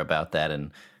unsure about that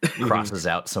and crosses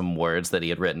out some words that he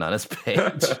had written on his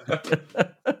page.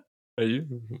 Are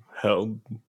you held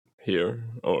here,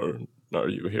 or are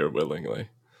you here willingly?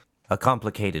 A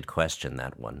complicated question,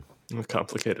 that one. A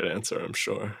complicated answer, I'm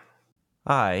sure.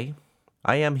 I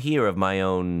am here of my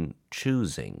own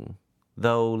choosing,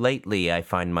 though lately I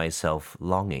find myself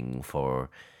longing for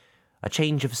a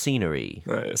change of scenery.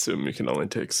 I assume you can only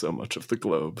take so much of the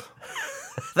globe.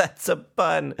 That's a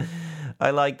pun.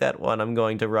 I like that one. I'm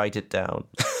going to write it down.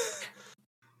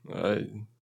 I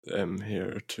am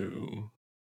here to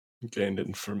gain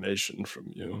information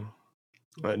from you.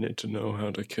 I need to know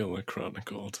how to kill a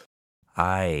chronicled.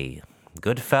 Aye,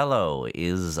 good fellow,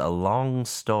 is a long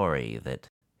story that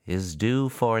is due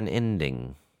for an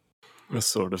ending. A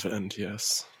sort of end,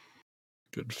 yes.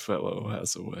 Good fellow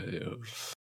has a way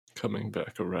of coming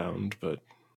back around, but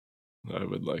I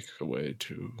would like a way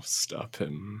to stop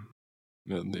him,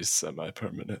 at least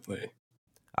semi-permanently.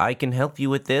 I can help you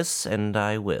with this, and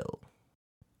I will.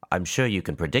 I'm sure you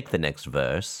can predict the next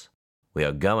verse. We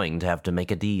are going to have to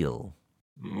make a deal.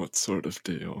 What sort of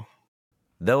deal?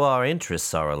 Though our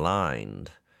interests are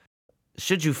aligned,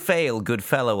 should you fail,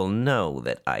 Goodfellow will know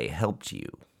that I helped you.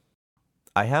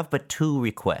 I have but 2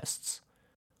 requests.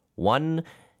 One,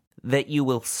 that you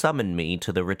will summon me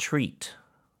to the retreat.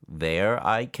 There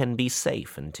I can be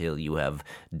safe until you have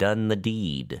done the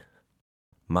deed.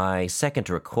 My second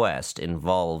request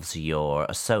involves your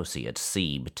associate,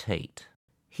 Seb Tate.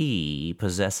 He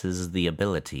possesses the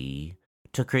ability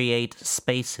to create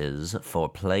spaces for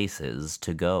places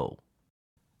to go.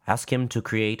 Ask him to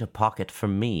create a pocket for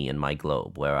me in my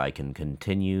globe where I can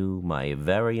continue my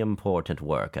very important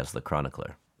work as the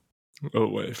chronicler.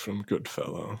 Away from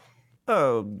Goodfellow.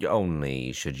 Oh,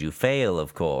 only should you fail,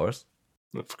 of course.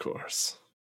 Of course.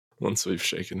 Once we've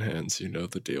shaken hands, you know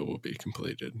the deal will be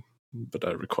completed. But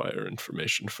I require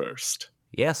information first.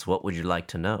 Yes, what would you like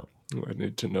to know? I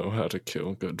need to know how to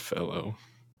kill Goodfellow.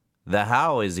 The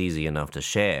how is easy enough to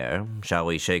share. Shall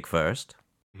we shake first?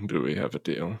 Do we have a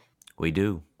deal? We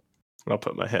do. I'll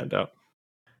put my hand out.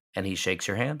 And he shakes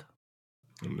your hand?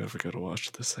 I'm never going to wash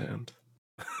this hand.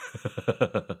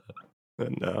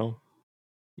 And now,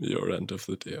 your end of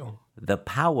the deal. The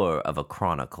power of a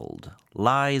chronicled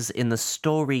lies in the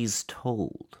stories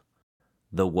told,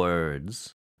 the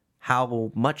words,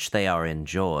 how much they are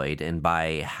enjoyed, and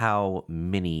by how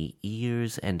many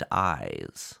ears and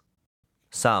eyes.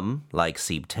 Some, like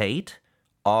Seb Tate,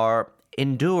 are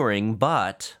enduring,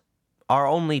 but are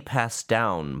only passed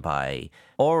down by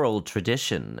oral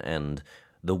tradition and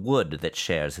the wood that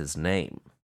shares his name.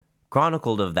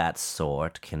 Chronicled of that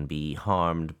sort can be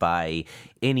harmed by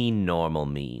any normal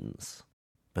means.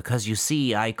 Because you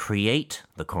see, I create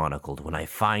the chronicled when I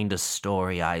find a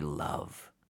story I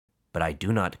love, but I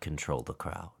do not control the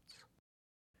crowds.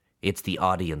 It's the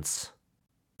audience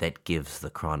that gives the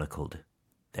chronicled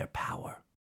their power.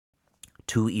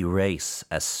 To erase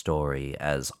a story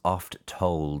as oft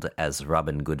told as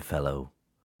Robin Goodfellow,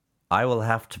 I will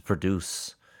have to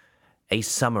produce a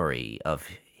summary of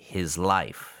his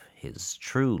life, his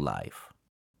true life,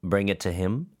 bring it to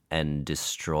him and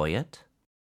destroy it,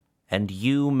 and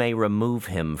you may remove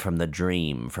him from the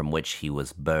dream from which he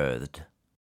was birthed.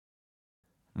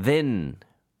 Then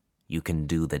you can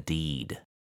do the deed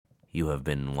you have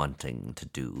been wanting to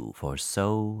do for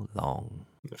so long.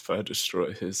 If I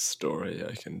destroy his story,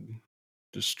 I can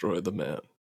destroy the man.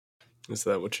 Is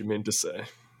that what you mean to say?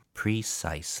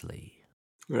 Precisely.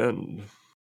 And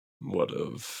what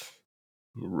of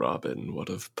Robin? What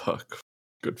of Puck?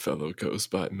 Goodfellow goes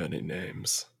by many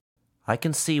names. I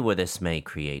can see where this may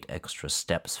create extra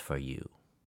steps for you.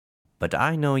 But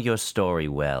I know your story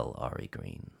well, Ari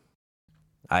Green.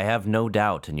 I have no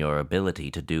doubt in your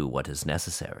ability to do what is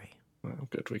necessary. Well,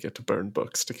 good, we get to burn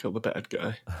books to kill the bad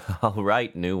guy. I'll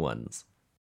write new ones.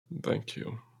 Thank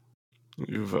you.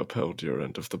 You've upheld your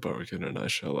end of the bargain, and I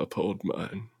shall uphold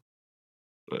mine.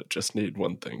 I just need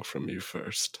one thing from you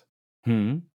first.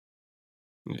 You're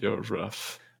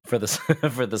rough. For the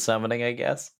for the summoning, I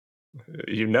guess.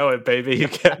 You know it, baby. You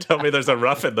can't tell me there's a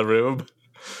rough in the room.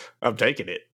 I'm taking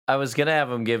it. I was gonna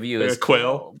have him give you his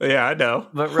quill. Yeah, I know.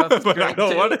 But rough is But I great,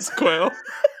 don't too. want his quill.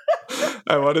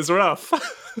 I want his rough.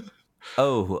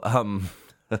 Oh,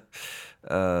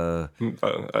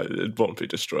 It won't be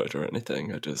destroyed or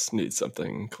anything. I just need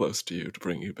something close to you to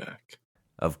bring you back.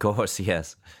 of course,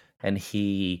 yes. And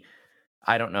he,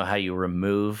 I don't know how you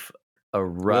remove a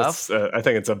rough. I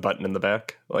think it's a button in the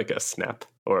back, like a snap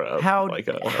or a How like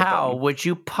a how button. would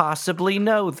you possibly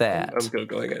know that? I'm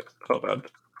googling it. Hold on.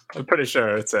 I'm pretty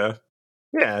sure it's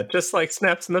just like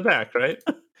snaps in the back, right?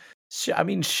 I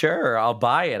mean, sure, I'll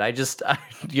buy it.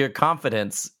 Your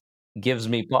confidence gives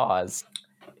me pause.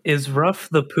 Is rough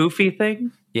the poofy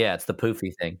thing? Yeah, it's the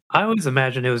poofy thing. I always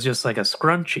imagined it was just like a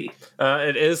scrunchie.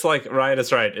 It is like Ryan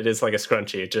is right. It is like a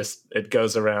scrunchie. It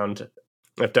goes around.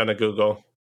 I've done a Google.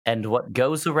 And what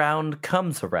goes around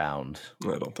comes around.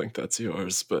 I don't think that's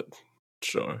yours, but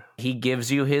sure. He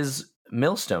gives you his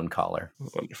millstone collar.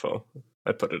 Wonderful.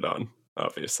 I put it on,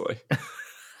 obviously.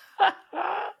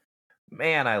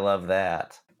 Man, I love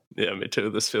that. Yeah, me too.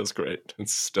 This feels great.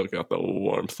 It's still got the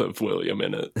warmth of William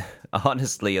in it.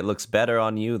 Honestly, it looks better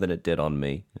on you than it did on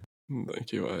me.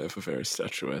 Thank you. I have a very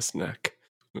statuesque neck.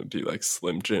 Do you like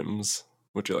Slim Jims?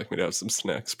 Would you like me to have some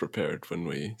snacks prepared when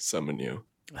we summon you?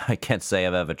 I can't say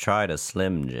I've ever tried a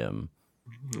Slim Jim.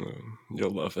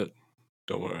 You'll love it.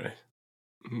 Don't worry.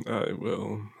 I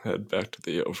will head back to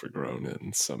the Overgrown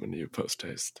and summon you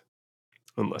post-haste.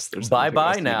 Unless there's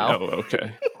Bye-bye anything else now. Oh,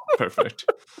 okay. Perfect.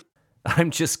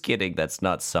 I'm just kidding. That's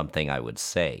not something I would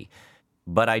say.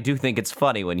 But I do think it's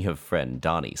funny when your friend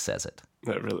Donnie says it.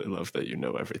 I really love that you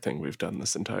know everything we've done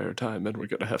this entire time, and we're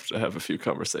going to have a few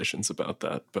conversations about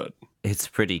that, but It's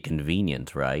pretty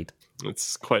convenient, right?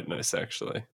 it's quite nice,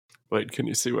 actually. Wait, can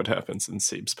you see what happens in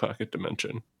Seeb's pocket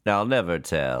dimension? I'll never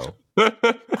tell.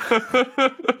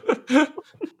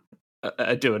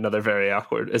 I do another very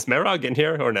awkward. Is Merog in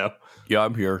here or no? Yeah,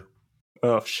 I'm here.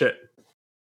 Oh, shit.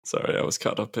 Sorry, I was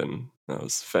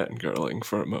fangirling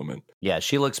for a moment. Yeah,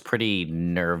 she looks pretty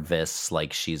nervous,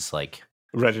 like she's like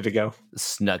Ready to go.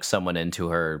 snuck someone into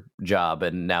her job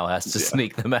and now has to Yeah.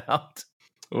 sneak them out.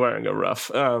 Wearing a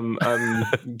ruff. I'm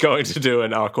going to do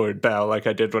an awkward bow like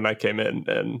I did when I came in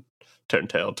and turn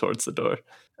tail towards the door.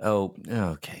 Oh,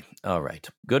 okay. All right.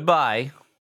 Goodbye.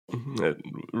 It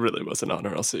really was an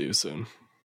honor. I'll see you soon.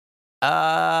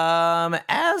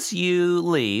 As you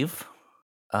leave,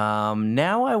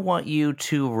 now I want you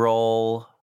to roll.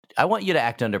 I want you to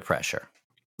act under pressure.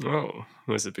 Oh,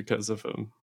 is it because of a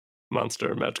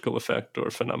monster magical effect or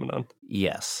phenomenon?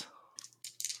 Yes.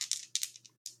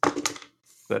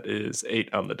 That is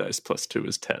 8 on the dice, plus 2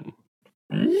 is 10.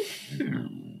 Thank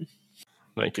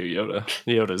you, Yoda.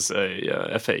 Yoda's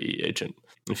a FAE agent,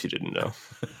 if you didn't know.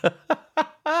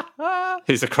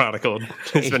 He's a chronicled.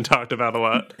 He's been talked about a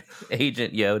lot.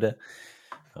 Agent Yoda.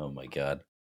 Oh my god.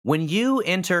 When you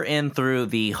enter in through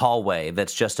the hallway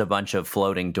that's just a bunch of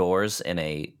floating doors in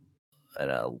a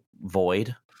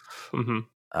void, Mm-hmm.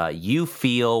 you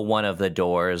feel one of the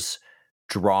doors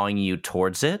drawing you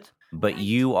towards it, but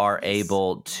you are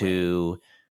able to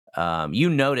you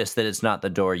notice that it's not the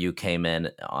door you came in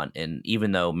on, and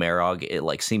even though Merog, it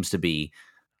like seems to be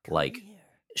like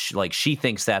she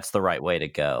thinks that's the right way to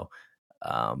go,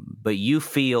 but you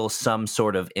feel some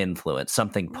sort of influence,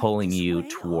 something pulling you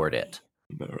toward it.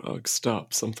 Merog,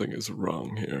 stop. Something is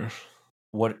wrong here.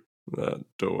 What? That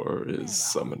door is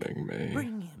summoning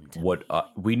me. What?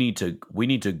 We need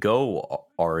to go,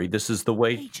 Ari. This is the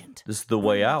way. This is the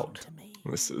way out.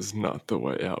 This is not the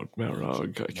way out,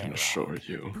 Merog, I can assure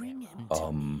you.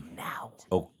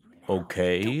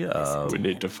 Okay. We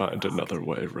need to find another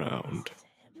way round.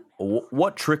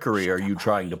 What trickery are you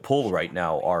trying to pull right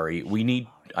now, Ari?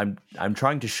 I'm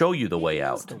trying to show you the way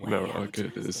out. Merog,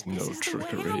 it is no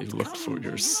trickery. Look for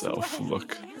yourself.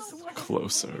 Look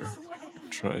closer.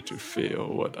 Try to feel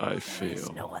what I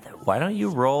feel. Why don't you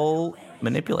roll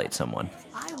manipulate someone?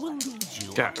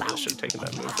 God, I really should have taken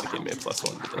that move. That gave me a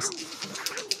 +1 to this.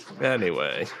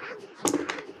 Anyway.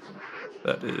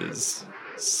 That is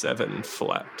 7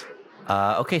 flat.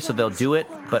 Okay, so they'll do it,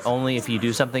 but only if you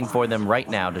do something for them right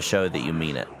now to show that you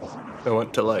mean it. I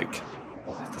want to,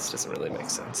 this doesn't really make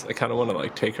sense. I kind of want to,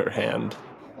 take her hand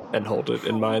and hold it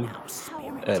in mine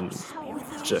and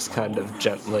just kind of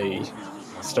gently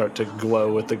start to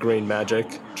glow with the green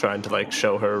magic, trying to,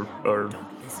 show her or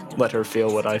let her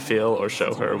feel what I feel or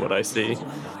show her what I see.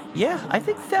 Yeah, I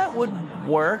think that would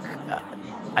work.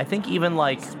 I think even,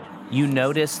 you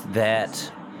notice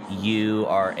that you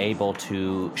are able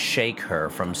to shake her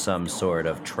from some sort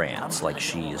of trance, like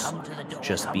she's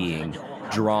just being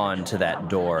drawn to that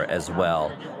door as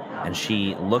well. And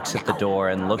she looks at the door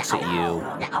and looks at you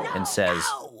and says,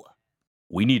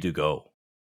 "We need to go.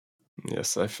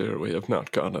 Yes, I fear we have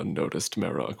not gone unnoticed,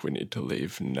 Merog. We need to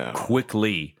leave now.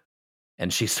 Quickly."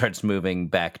 And she starts moving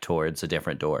back towards a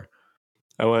different door.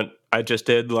 I just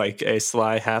did a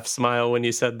sly half smile when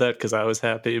you said that because I was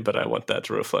happy, but I want that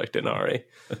to reflect in Ari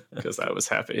because I was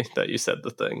happy that you said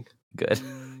the thing. Good.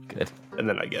 And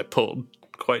then I get pulled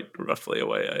quite roughly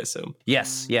away, I assume.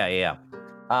 Yes, yeah.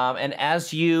 And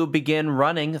as you begin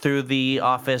running through the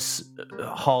office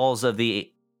halls of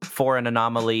the Foreign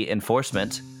Anomaly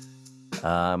Enforcement,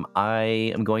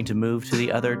 I am going to move to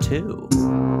the other two.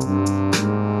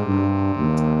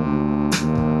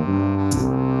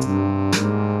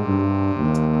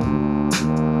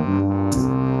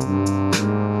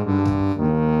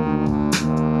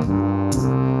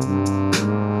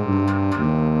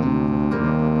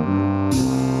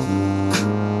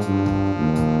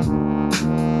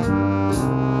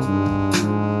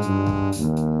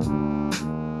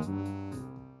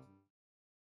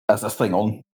 Is this thing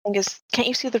on? Angus, can't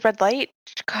you see the red light?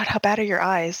 God, how bad are your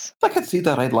eyes? I can see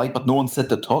the red light, but no one said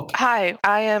to talk. Hi,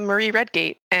 I am Marie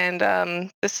Redgate, and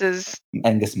this is...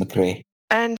 Angus McRae.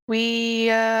 And we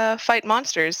fight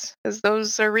monsters, because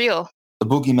those are real. The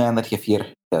boogeyman that you fear,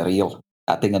 they're real.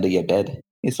 That thing under your bed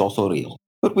is also real.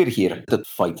 But we're here to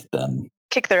fight them.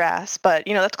 Kick their ass, but,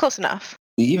 that's close enough.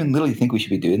 Do you even really think we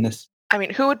should be doing this? I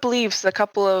mean, who would believe a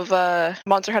couple of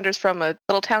monster hunters from a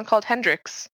little town called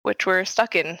Hendrix, which we're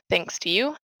stuck in thanks to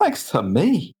you? Thanks to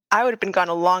me. I would have been gone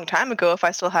a long time ago if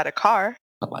I still had a car.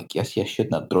 Well, I guess you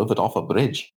shouldn't have drove it off a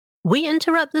bridge. We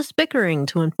interrupt this bickering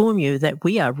to inform you that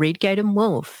we are Redgate and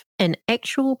Wolf, an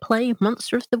actual play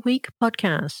Monster of the Week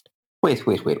podcast. Wait.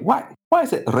 Why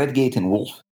is it Redgate and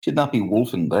Wolf? Should not be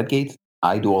Wolf and Redgate.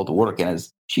 I do all the work, and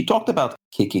as she talked about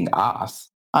kicking ass,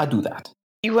 I do that.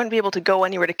 You wouldn't be able to go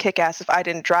anywhere to kick ass if I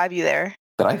didn't drive you there.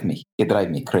 You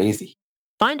drive me crazy.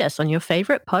 Find us on your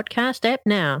favorite podcast app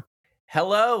now.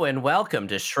 Hello and welcome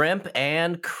to Shrimp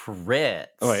and Crits.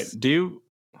 Oh, wait,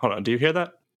 hold on, do you hear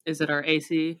that? Is it our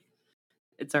AC?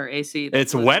 It's our AC.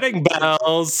 It's wedding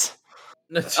bells.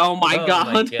 Oh my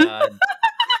god. He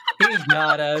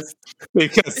got us.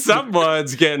 Because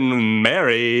someone's getting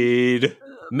married.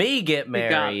 Me get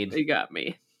married. He got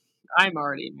me. I'm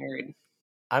already married.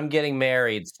 I'm getting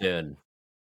married soon.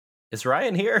 Is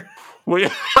Ryan here?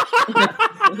 Ryan's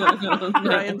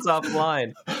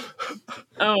offline.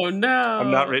 Oh no!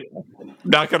 I'm not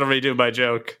going to redo my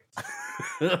joke.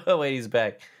 Wait, he's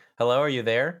back. Hello, are you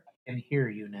there? I can hear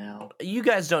you now. You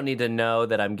guys don't need to know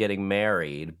that I'm getting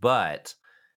married, but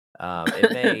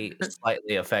it may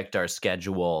slightly affect our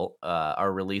schedule,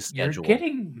 our release schedule. You're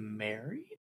getting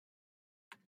married?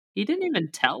 He didn't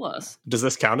even tell us. Does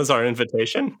this count as our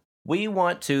invitation? We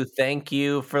want to thank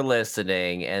you for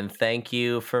listening and thank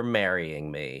you for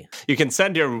marrying me. You can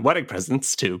send your wedding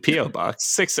presents to P.O. Box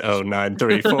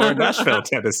 60934, Nashville,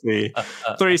 Tennessee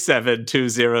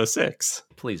 37206.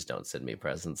 Please don't send me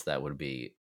presents. That would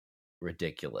be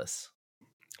ridiculous.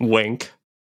 Wink.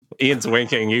 Ian's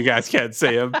winking. You guys can't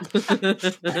see him.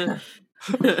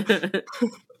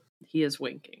 He is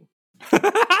winking.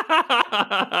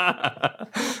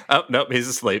 Oh, nope, he's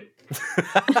asleep.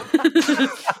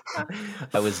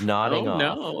 I was nodding off.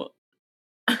 No.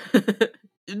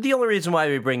 The only reason why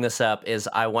we bring this up is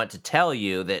I want to tell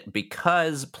you that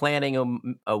because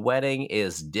planning a wedding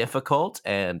is difficult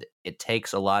and it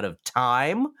takes a lot of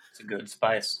time. It's a good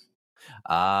spice.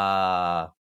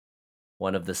 One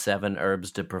of the 7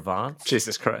 herbs de Provence.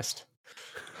 Jesus Christ.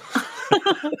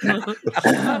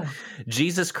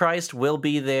 Jesus Christ will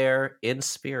be there in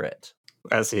spirit.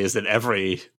 As he is in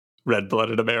every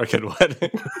red-blooded American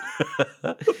wedding.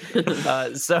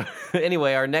 So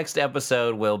anyway, our next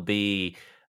episode will be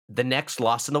the next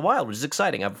Lost in the Wild, which is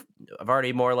exciting. I've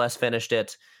already more or less finished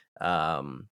it.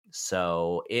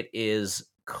 So it is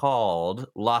called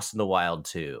Lost in the Wild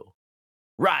 2.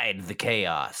 Ride the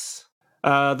Chaos.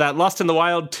 That Lost in the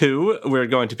Wild 2, we're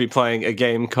going to be playing a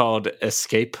game called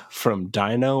Escape from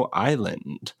Dino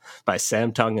Island by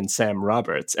Sam Tung and Sam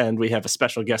Roberts. And we have a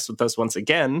special guest with us once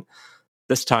again.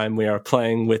 This time we are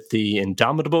playing with the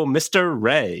indomitable Mr.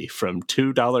 Ray from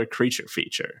 $2 Creature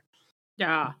Feature.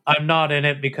 Yeah. I'm not in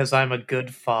it because I'm a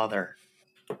good father.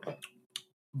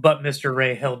 But Mr.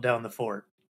 Ray held down the fort.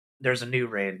 There's a new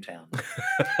Ray in town.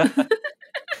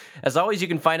 As always, you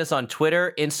can find us on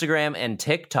Twitter, Instagram, and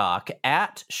TikTok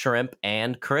at Shrimp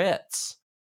and Crits.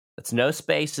 That's no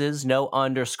spaces, no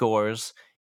underscores.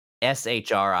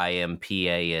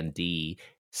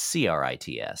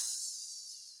 SHRIMPANDCRITS.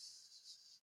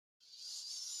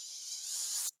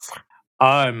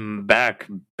 I'm back,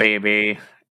 baby.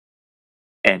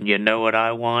 And you know what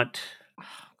I want?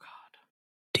 Oh God.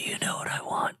 Do you know what I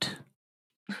want?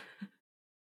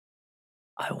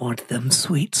 I want them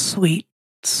sweet, sweet,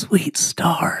 sweet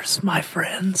stars, my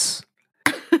friends.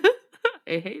 I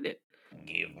hate it.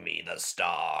 Give me the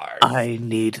stars. I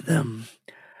need them.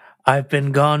 I've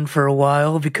been gone for a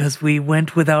while because we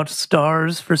went without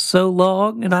stars for so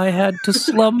long and I had to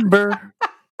slumber.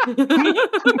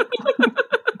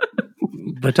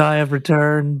 But I have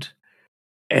returned,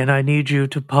 and I need you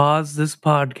to pause this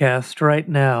podcast right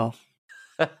now.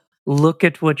 Look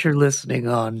at what you're listening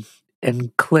on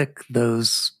and click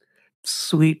those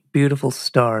sweet, beautiful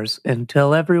stars and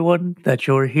tell everyone that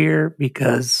you're here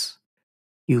because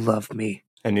you love me.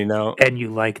 And you know, and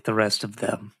you like the rest of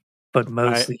them, but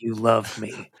mostly you love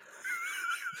me.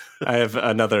 I have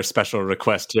another special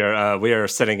request here. We are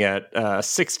sitting at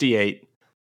 68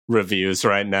 reviews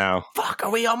right now. Fuck, are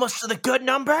we almost to the good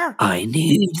number? I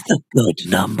need the good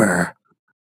number.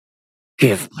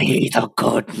 Give me the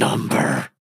good number.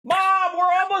 Mom,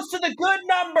 we're almost to the good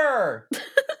number.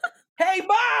 Hey,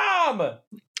 Mom!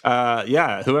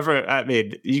 Yeah, whoever, I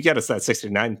mean, you get us that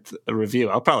 69th review.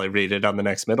 I'll probably read it on the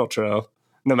next middle tro,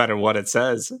 no matter what it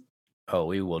says. Oh,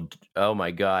 we will. Oh,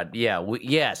 my God. Yeah,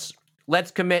 yes.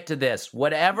 Let's commit to this.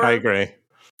 Whatever. I agree.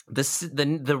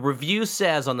 The review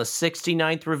says on the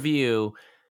 69th review,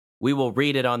 we will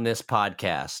read it on this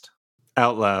podcast.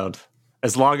 Out loud.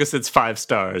 As long as it's 5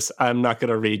 stars, I'm not going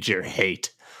to read your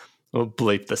hate. We'll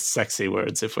bleep the sexy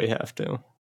words if we have to.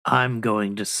 I'm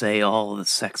going to say all the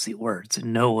sexy words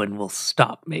and no one will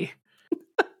stop me.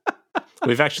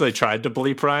 We've actually tried to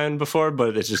bleep Ryan before,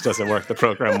 but it just doesn't work. The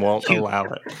program won't allow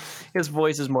it. His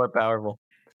voice is more powerful.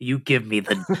 You give me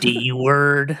the D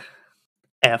word,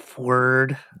 F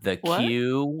word. The What?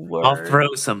 Q word. I'll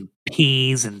throw some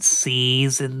P's and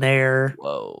C's in there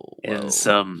Whoa. and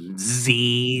some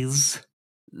Z's.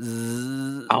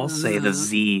 I'll say the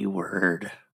Z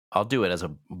word. I'll do it as a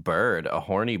bird, a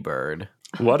horny bird.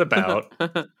 What about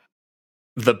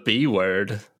the B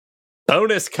word?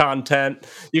 Bonus content.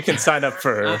 You can sign up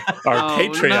for our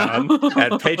Patreon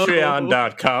at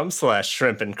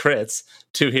patreon.com/shrimp and crits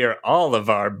to hear all of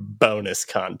our bonus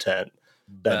content.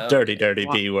 That dirty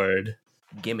B word.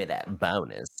 Give me that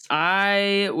bonus.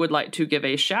 I would like to give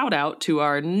a shout out to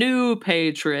our new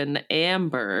patron,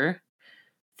 Amber.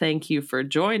 Thank you for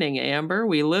joining, Amber.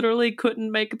 We literally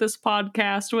couldn't make this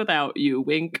podcast without you.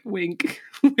 Wink, wink,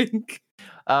 wink.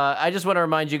 I just want to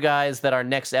remind you guys that our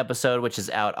next episode, which is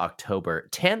out October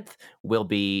 10th, will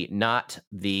be not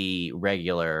the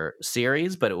regular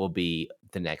series, but it will be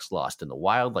the next Lost in the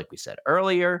Wild, like we said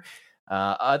earlier.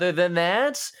 Other than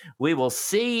that, we will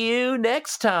see you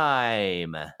next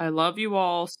time. I love you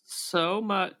all so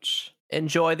much.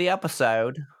 Enjoy the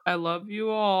episode. I love you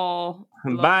all.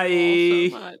 Bye.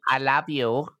 You all so much. I love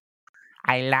you.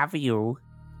 I love you.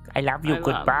 I love you. I love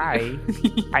Goodbye.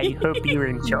 you. I hope you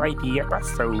enjoyed the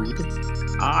episode.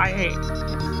 I hate it.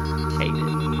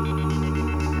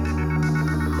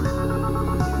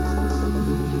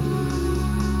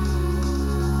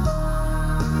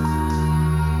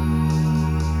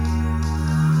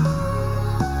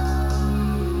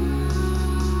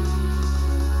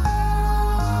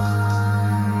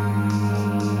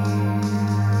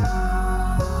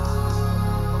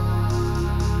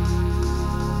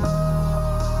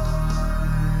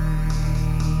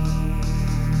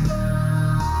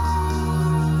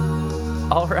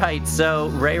 All right, so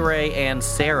Ray and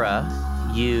Sarah,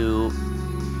 you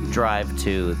drive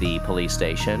to the police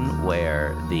station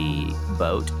where the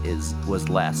boat was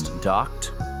last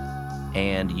docked,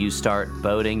 and you start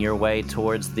boating your way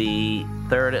towards the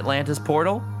third Atlantis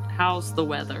portal. How's the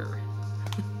weather?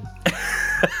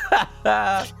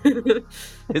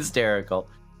 Hysterical.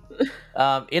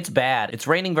 It's bad. It's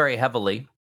raining very heavily,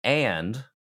 and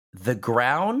the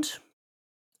ground,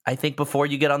 I think before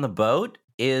you get on the boat,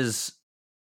 is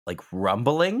like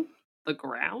rumbling. The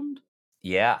ground?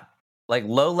 Yeah. Like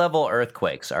low-level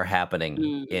earthquakes are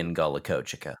happening in Gullah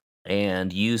Kochika.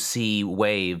 And you see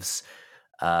waves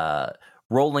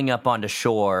rolling up onto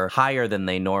shore higher than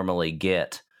they normally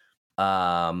get.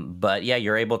 But yeah,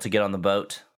 you're able to get on the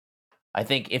boat. I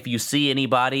think if you see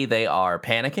anybody, they are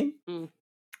panicking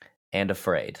and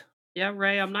afraid. Yeah,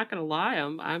 Ray, I'm not going to lie.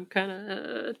 I'm kind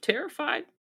of terrified.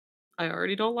 I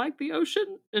already don't like the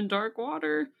ocean and dark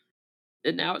water.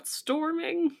 And now it's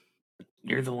storming.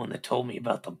 You're the one that told me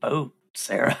about the boat,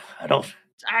 Sarah.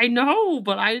 I know,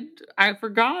 but I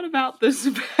forgot about this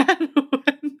bad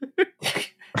weather.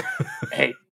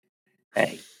 Hey,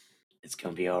 it's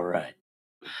gonna be all right.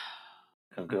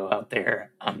 I'll go out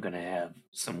there. I'm gonna have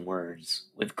some words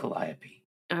with Calliope.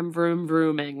 I'm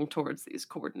vrooming towards these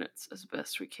coordinates as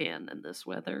best we can in this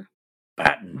weather.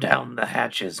 Batten down the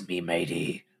hatches, me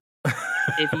matey.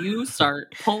 If you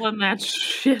start pulling that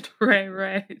shit,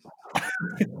 Ray,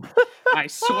 I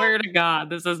swear to God,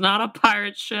 this is not a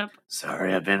pirate ship.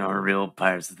 Sorry, I've been on a real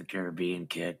Pirates of the Caribbean,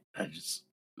 kid.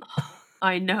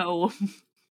 I know.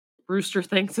 Rooster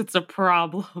thinks it's a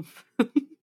problem.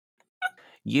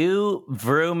 You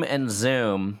vroom and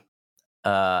zoom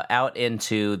out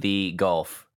into the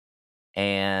Gulf,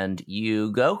 and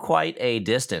you go quite a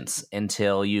distance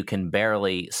until you can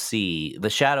barely see the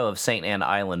shadow of St. Anne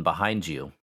Island behind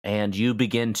you, and you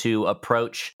begin to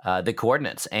approach the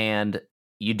coordinates, and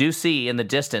you do see in the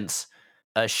distance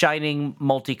a shining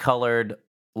multicolored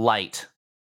light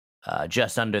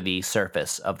just under the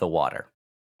surface of the water.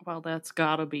 Well, that's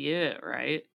gotta be it,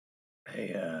 right?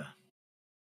 Hey,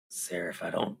 Sarah,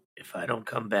 if I don't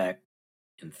come back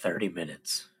in 30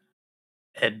 minutes,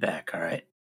 head back, all right?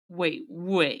 Wait.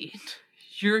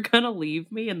 You're gonna leave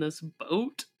me in this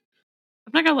boat?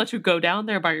 I'm not gonna let you go down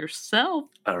there by yourself.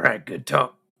 All right, good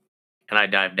talk. And I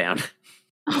dive down.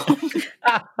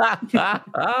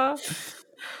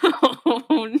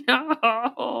 Oh,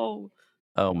 no.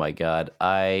 Oh my God,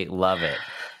 I love it.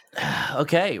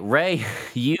 Okay, Ray,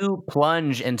 you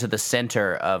plunge into the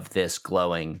center of this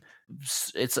glowing.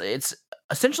 It's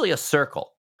essentially a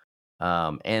circle,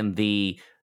 and the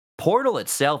portal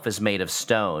itself is made of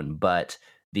stone, but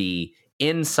the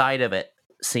inside of it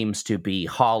seems to be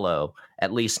hollow,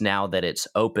 at least now that it's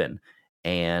open,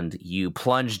 and you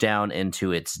plunge down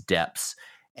into its depths,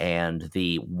 and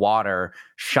the water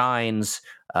shines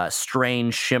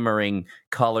strange shimmering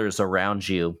colors around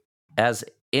you. As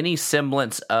any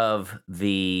semblance of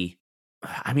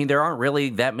there aren't really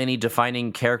that many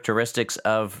defining characteristics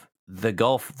of the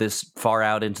Gulf this far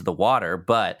out into the water,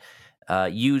 but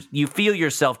you feel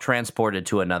yourself transported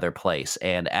to another place,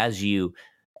 and as you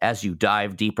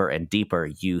dive deeper and deeper,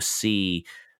 you see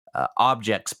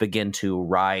objects begin to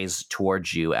rise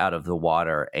towards you out of the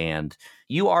water, and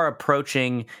you are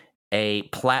approaching a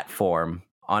platform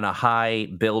on a high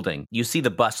building. You see the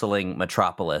bustling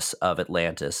metropolis of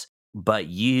Atlantis, but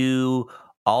you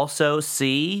also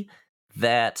see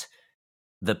that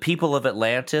the people of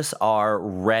Atlantis are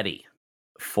ready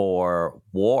for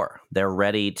war. They're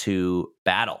ready to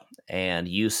battle, and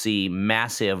you see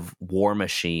massive war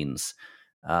machines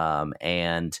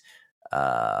and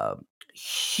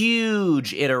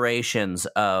huge iterations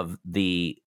of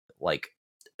the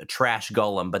trash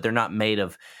golem, but they're not made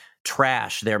of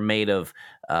trash. They're made of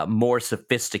more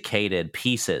sophisticated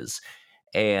pieces.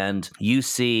 And you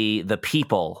see the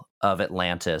people of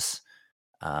Atlantis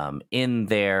in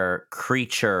their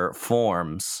creature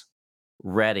forms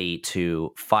ready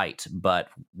to fight. But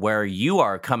where you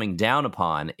are coming down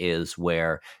upon is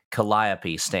where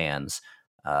Calliope stands,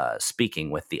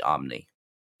 speaking with the Omni.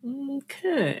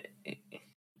 Okay.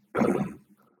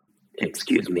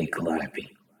 Excuse me,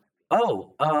 Calliope.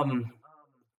 Oh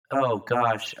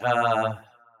gosh.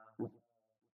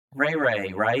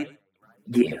 Ray, right?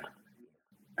 Yeah.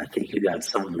 I think you got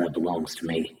something that belongs to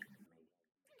me.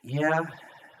 Yeah,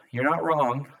 you're not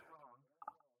wrong.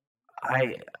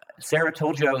 Sarah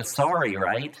told you I was sorry,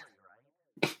 right?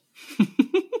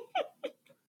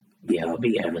 Yeah, I'll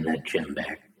be having that gem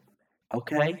back.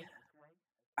 Okay.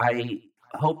 I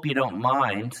hope you don't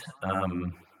mind,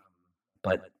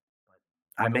 but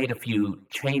I made a few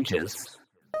changes.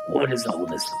 What is all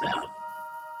this about?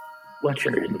 What's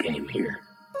your end game here?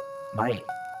 My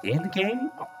end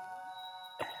game?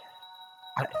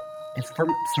 It's for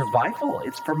survival.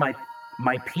 It's for my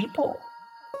people.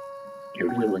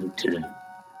 You're willing to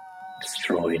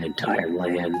destroy an entire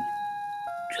land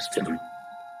just to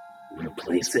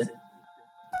replace it?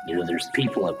 You know, there's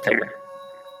people up there.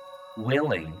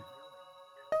 Willing?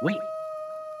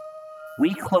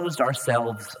 We closed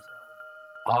ourselves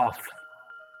off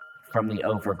from the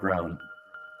overgrown,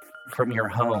 from your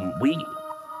home. We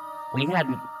had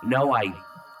no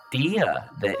idea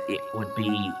that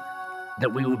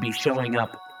we would be showing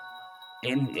up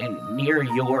in near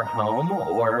your home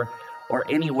or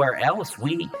anywhere else.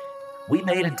 We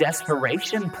made a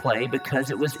desperation play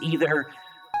because it was either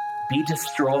be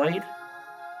destroyed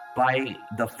by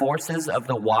the forces of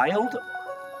the wild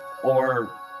or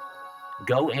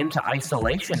go into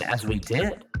isolation as we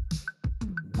did.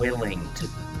 Willing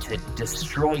to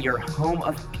destroy your home,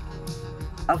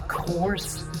 of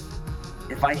course.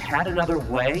 If I had another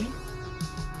way,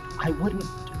 I wouldn't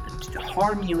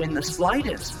harm you in the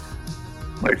slightest.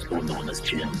 Where's my mama's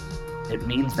gem? It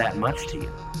means that much to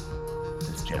you,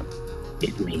 this gem.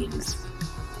 It means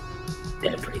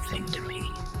everything to me.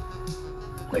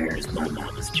 Where's my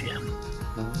mama's gem?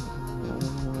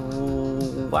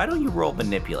 Why don't you roll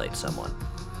manipulate someone?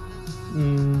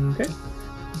 Okay.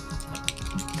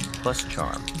 Plus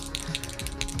charm.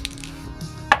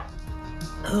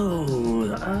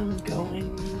 Oh, I'm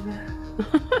going...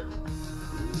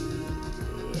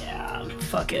 Yeah,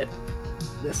 fuck it.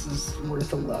 This is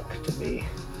worth a luck to me.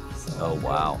 So Oh,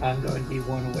 wow. I'm going to be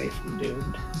one away from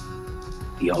doomed.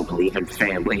 Y'all believe in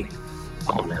family,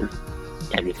 honor,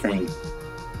 anything?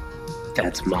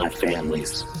 That's my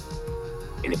family's,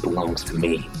 and it belongs to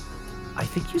me. I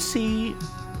think you see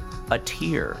a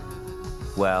tear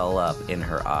well up in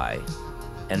her eye,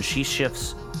 and she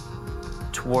shifts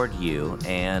toward you,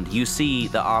 and you see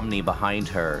the Omni behind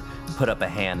her put up a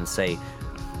hand and say,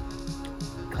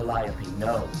 Calliope,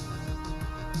 no.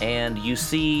 And you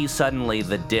see suddenly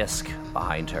the disc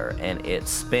behind her, and it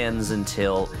spins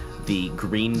until the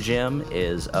green gem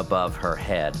is above her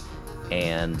head,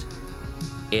 and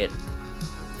it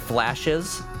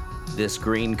flashes this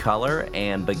green color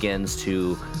and begins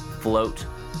to float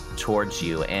towards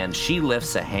you, and she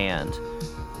lifts a hand,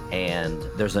 and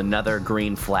there's another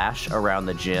green flash around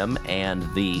the gem, and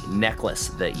the necklace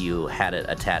that you had it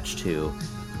attached to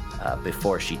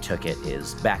before she took it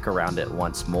is back around it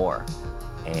once more,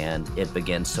 and it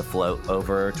begins to float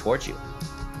over towards you.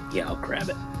 Yeah, I'll grab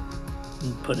it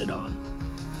and put it on.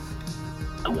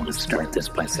 I want to start this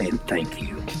by saying thank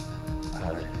you.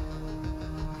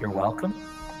 You're welcome.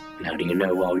 Now, do you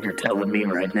know all you're telling me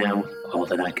right now? all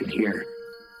that I can hear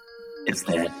is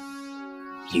that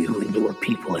you and your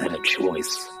people had a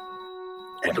choice.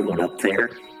 Everyone up there,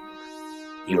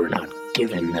 you are not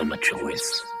giving them a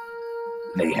choice.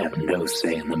 They have no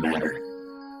say in the matter.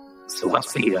 So I'll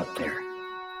see you up there.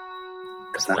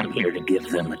 Because I'm here to give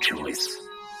them a choice.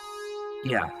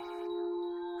 Yeah.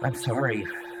 I'm sorry,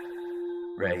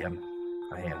 Ray.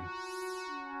 I am.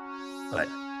 But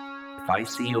if I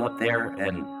see you up there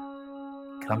and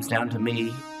it comes down to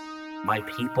me, my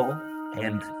people,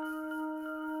 and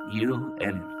you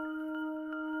and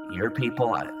your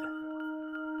people,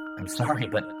 I'm sorry,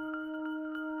 but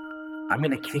I'm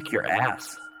going to kick your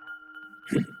ass.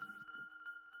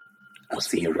 I'll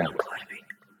see you around, climbing.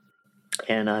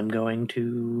 And I'm going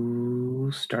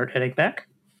to start heading back.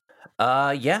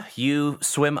 Yeah, you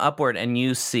swim upward and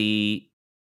you see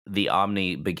the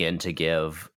Omni begin to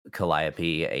give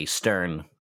Calliope a stern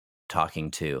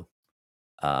talking to.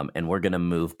 And we're going to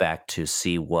move back to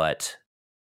see what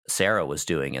Sarah was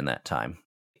doing in that time.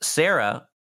 Sarah,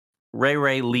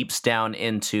 Ray leaps down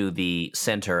into the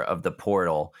center of the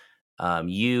portal.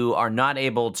 You are not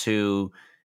able to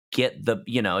get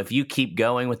if you keep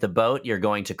going with the boat, you're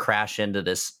going to crash into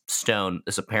this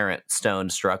apparent stone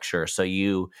structure. So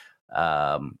you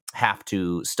have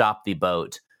to stop the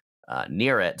boat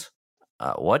near it.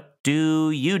 What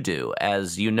do?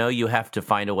 As you know, you have to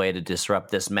find a way to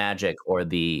disrupt this magic, or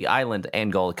the island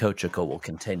Angolicochico will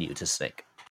continue to sink.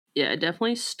 Yeah, I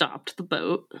definitely stopped the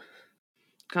boat.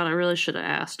 God, I really should have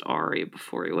asked Ari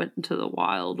before he went into the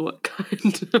wild what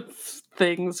kind of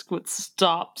things would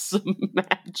stop some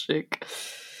magic.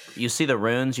 You see the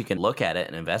runes, you can look at it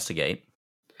and investigate.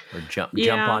 Or jump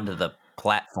onto the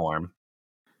platform.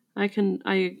 I can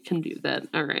do that.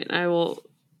 All right, I will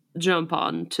jump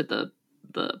on to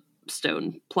the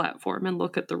stone platform and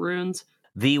look at the runes.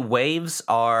 The waves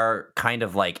are kind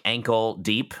of like ankle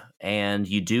deep, and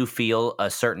you do feel a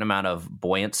certain amount of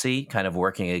buoyancy kind of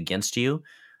working against you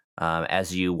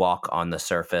as you walk on the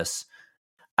surface.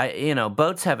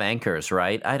 Boats have anchors,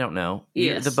 right? I don't know.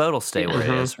 Yes. The boat will stay where it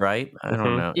is, right? I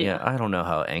don't know. Yeah. I don't know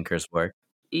how anchors work.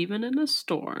 Even in a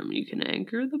storm, you can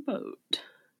anchor the boat.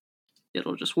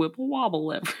 It'll just wibble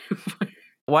wobble everywhere.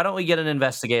 Why don't we get an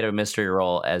investigator mystery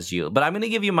roll as you? But I'm going to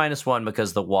give you -1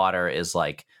 because the water is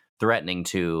like threatening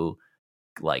to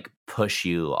like push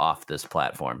you off this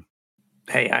platform.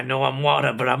 Hey, I know I'm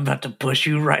water, but I'm about to push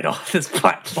you right off this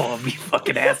platform, you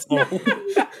fucking asshole.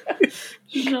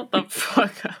 Shut the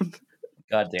fuck up.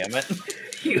 God damn it.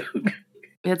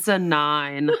 It's a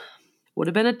 9. Would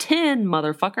have been a 10,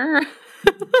 motherfucker.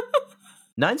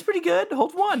 9's pretty good.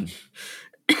 Hold 1.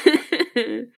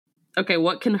 Okay,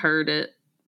 what can hurt it?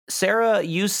 Sarah,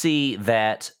 you see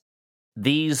that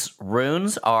these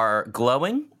runes are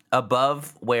glowing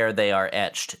above where they are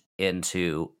etched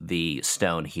into the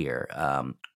stone here.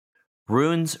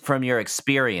 Runes from your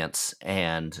experience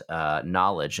and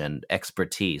knowledge and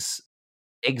expertise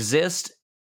exist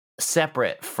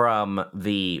separate from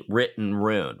the written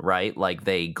rune, right? Like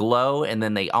they glow and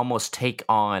then they almost take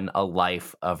on a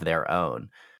life of their own.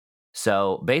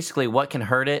 So basically what can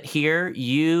hurt it here,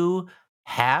 you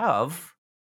have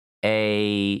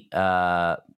a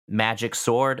magic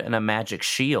sword and a magic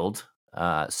shield.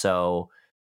 So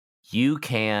you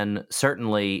can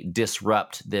certainly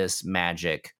disrupt this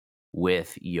magic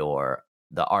with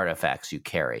the artifacts you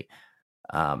carry.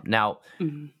 Now,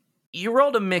 you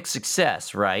rolled a mixed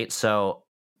success, right? So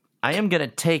I am going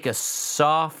to take a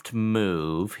soft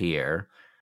move here.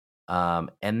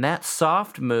 And that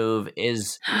soft move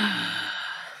is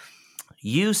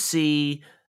you see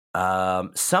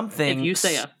something. If you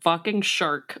say a fucking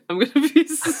shark, I'm going to be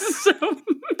so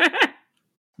mad.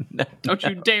 Don't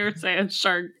you dare say a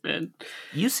shark, then.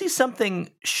 You see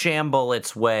something shamble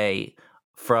its way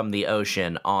from the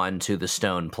ocean onto the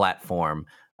stone platform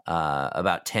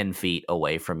about 10 feet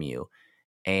away from you.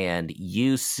 And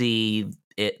you see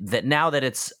that now that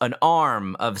it's an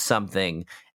arm of something,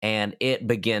 and it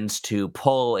begins to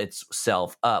pull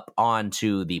itself up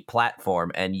onto the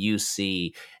platform, and you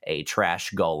see a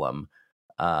trash golem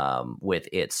with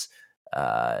its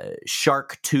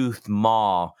shark tooth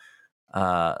maw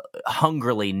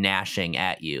hungrily gnashing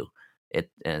at you. And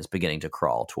it's beginning to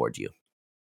crawl toward you.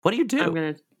 What do you do?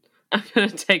 I'm gonna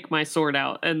take my sword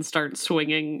out and start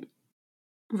swinging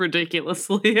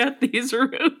ridiculously at these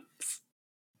runes.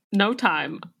 No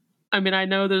time. I mean, I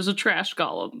know there's a trash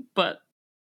golem, but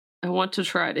I want to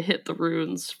try to hit the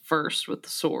runes first with the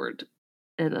sword,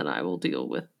 and then I will deal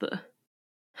with the...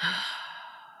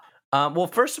 Well,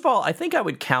 first of all, I think I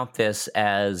would count this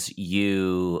as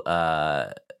you,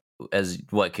 as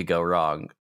what could go wrong.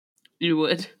 You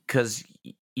would? Because,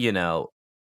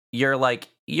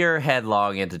 you're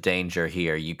headlong into danger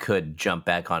here. You could jump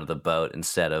back onto the boat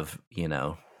instead of,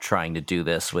 trying to do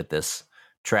this with this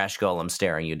trash golem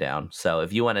staring you down. So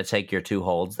if you want to take your 2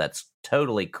 holds, that's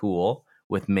totally cool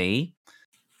with me.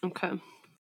 Okay.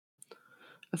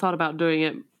 I thought about doing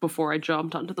it before I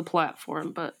jumped onto the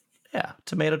platform, but Yeah,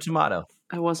 tomato.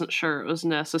 I wasn't sure it was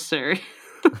necessary.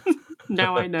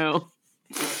 Now I know.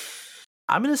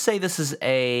 I'm going to say this is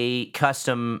a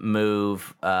custom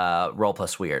move, roll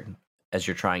plus weird, as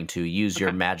you're trying to use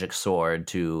your magic sword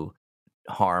to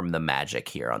harm the magic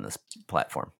here on this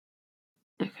platform.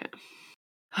 Okay.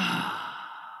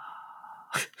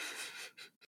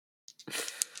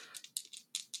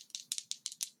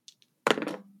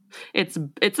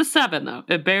 It's a 7 though.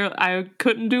 I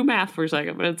couldn't do math for a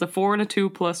second, but it's a 4 and a 2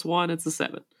 plus 1. It's a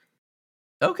 7.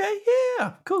 Okay,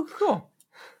 yeah, cool.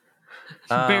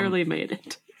 Barely made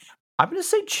it. I'm going to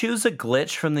say choose a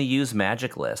glitch from the use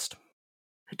magic list.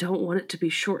 I don't want it to be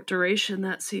short duration.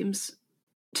 That seems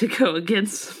to go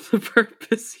against the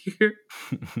purpose here.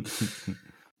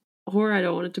 Or I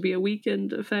don't want it to be a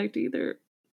weekend effect either.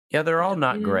 Yeah, they're all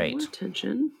not great. More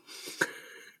attention.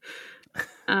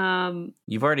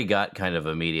 You've already got kind of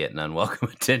immediate and unwelcome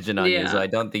attention on you, so I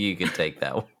don't think you can take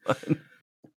that one.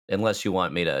 Unless you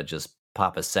want me to just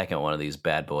pop a second one of these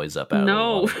bad boys up out of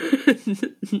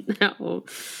the water.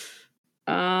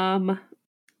 No.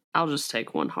 I'll just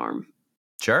take 1 harm.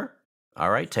 Sure. All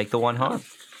right, take the 1 harm.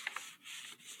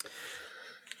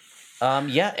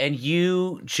 And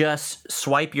you just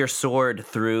swipe your sword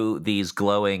through these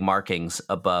glowing markings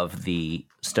above the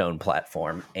stone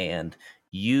platform, and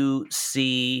you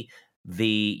see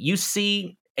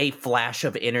a flash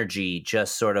of energy,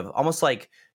 just sort of almost like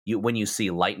when you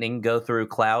see lightning go through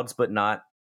clouds, but not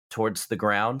towards the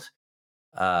ground.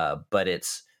 But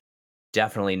it's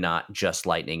definitely not just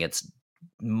lightning; it's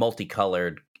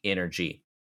multicolored energy.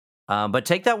 But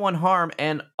take that 1 harm,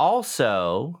 and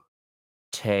also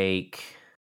take.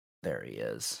 There he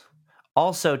is.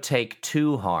 Also take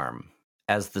 2 harm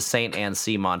as the Saint Anne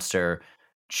sea monster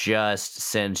just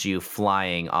sends you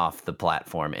flying off the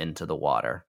platform into the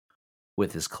water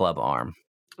with his club arm.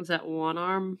 Is that 1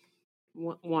 arm?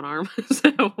 One arm? Is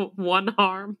that 1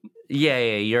 harm? Yeah,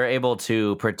 you're able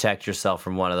to protect yourself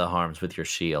from one of the harms with your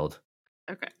shield.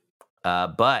 Okay.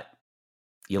 But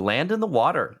you land in the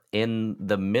water in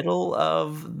the middle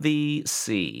of the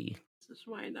sea. This is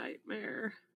my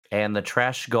nightmare. And the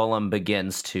trash golem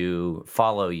begins to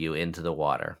follow you into the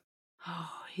water.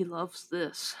 Oh, he loves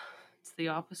this. It's the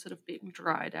opposite of being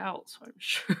dried out, so I'm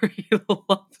sure he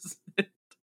loves it.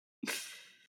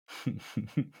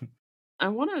 I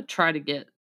want to try to get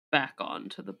back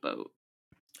onto the boat.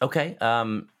 Okay.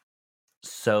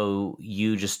 So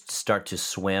you just start to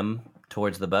swim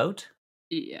towards the boat?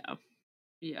 Yeah,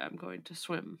 I'm going to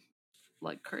swim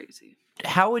like crazy.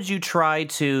 How would you try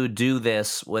to do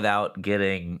this without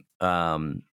getting...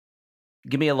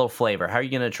 give me a little flavor. How are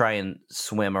you going to try and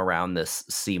swim around this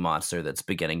sea monster that's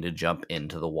beginning to jump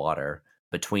into the water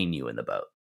between you and the boat?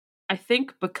 I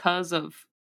think because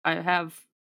I have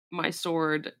my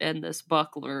sword and this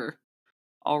buckler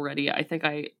already, I think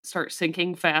I start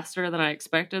sinking faster than I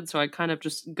expected, so I kind of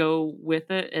just go with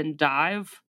it and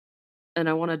dive. And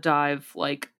I want to dive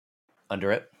like...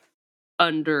 Under it?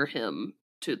 Under him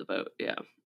to the boat, yeah.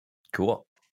 Cool.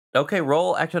 Okay,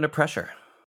 roll act under pressure.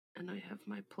 And I have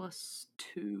my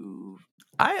 +2.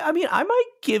 I mean, I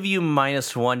might give you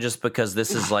 -1 just because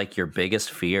this is like your biggest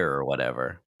fear or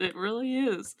whatever. It really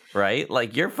is. Right?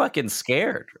 Like, you're fucking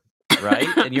scared, right?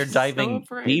 And you're diving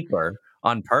so deeper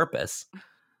on purpose.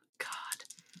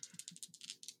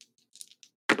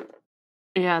 God.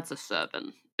 Yeah, it's a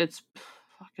 7. It's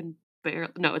fucking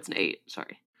barely... No, it's an 8.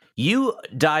 Sorry. You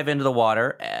dive into the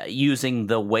water using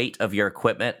the weight of your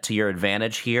equipment to your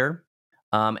advantage here,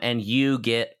 and you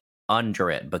get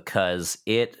under it because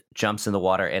it jumps in the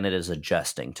water and it is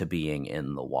adjusting to being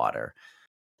in the water.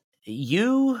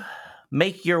 You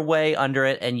make your way under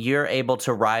it and you're able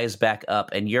to rise back up,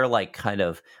 and you're like kind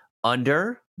of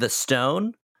under the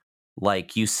stone.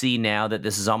 Like, you see now that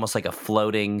this is almost like a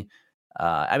floating,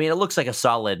 it looks like a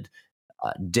solid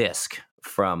disc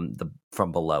from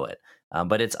below it.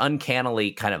 But it's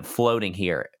uncannily kind of floating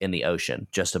here in the ocean,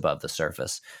 just above the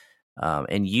surface.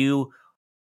 And you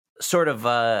sort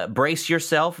of brace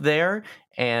yourself there,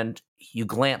 and you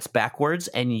glance backwards,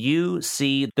 and you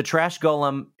see the trash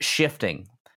golem shifting.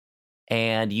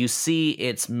 And you see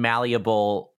its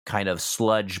malleable kind of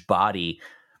sludge body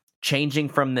changing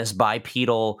from this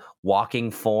bipedal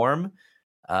walking form.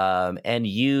 And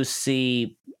you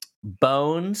see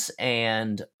bones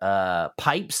and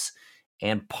pipes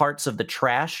and parts of the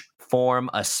trash form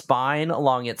a spine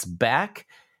along its back,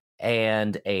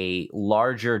 and a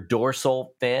larger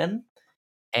dorsal fin.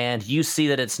 And you see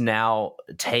that it's now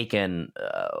taken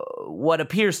what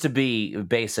appears to be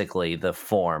basically the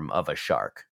form of a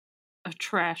shark. A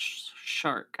trash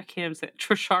shark. I can't even say it.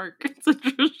 Shark. It's a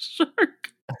trash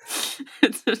shark.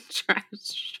 It's a trash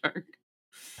shark.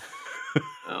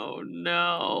 Oh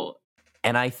no.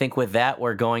 And I think with that,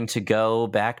 we're going to go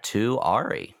back to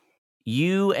Ari.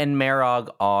 You and Merog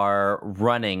are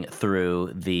running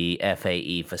through the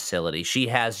FAE facility. She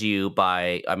has you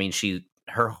by,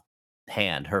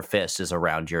 her fist is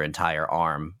around your entire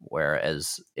arm,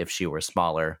 whereas if she were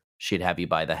smaller, she'd have you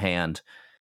by the hand.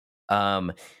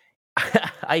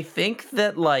 I think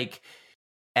that, like,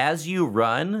 as you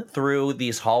run through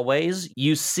these hallways,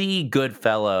 you see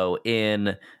Goodfellow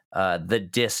in the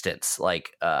distance.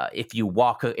 Like, if you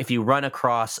run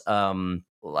across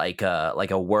like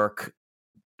a work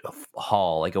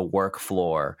hall, like a work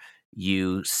floor,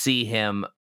 you see him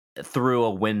through a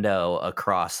window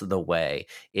across the way.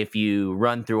 If you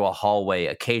run through a hallway,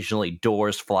 occasionally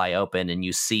doors fly open and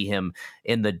you see him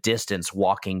in the distance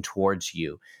walking towards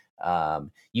you.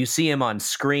 You see him on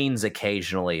screens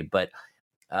occasionally, but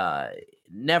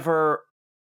never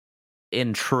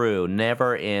in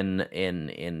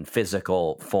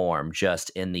physical form, just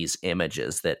in these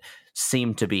images that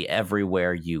seem to be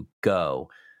everywhere you go.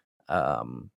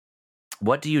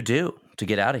 What do you do to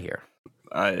get out of here?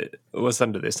 I was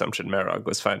under the assumption Merog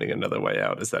was finding another way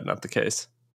out. Is that not the case?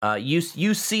 You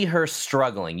see her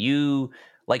struggling.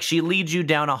 She leads you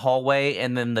down a hallway,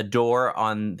 and then the door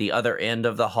on the other end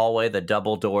of the hallway, the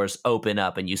double doors open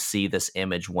up, and you see this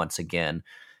image once again.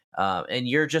 And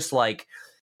you're just like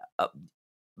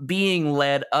being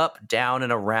led up, down,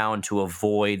 and around to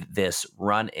avoid this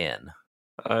run-in.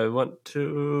 I want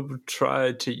to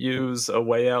try to use a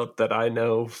way out that I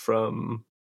know from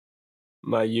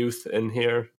my youth in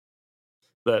here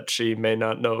that she may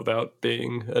not know about,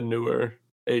 being a newer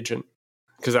agent.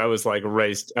 Because I was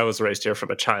raised here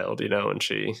from a child, and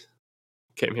she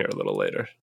came here a little later.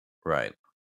 Right.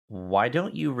 Why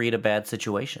don't you read a bad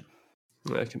situation?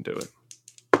 I can do it.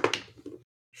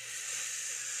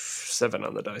 7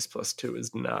 on the dice plus 2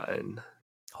 is 9.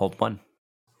 Hold 1.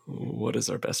 What is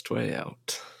our best way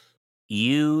out?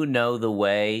 You know the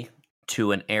way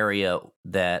to an area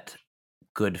that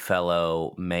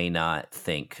Goodfellow may not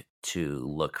think to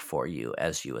look for you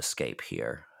as you escape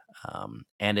here.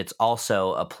 And it's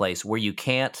also a place where you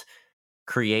can't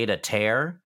create a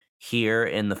tear here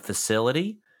in the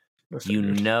facility. You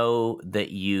know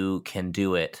that you can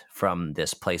do it from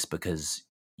this place because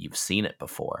you've seen it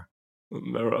before.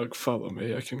 Merog, follow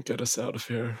me. I can get us out of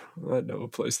here. I know a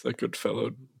place that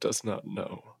Goodfellow does not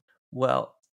know.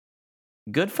 Well,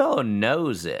 Goodfellow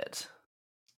knows it.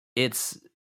 It's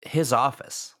his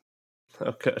office.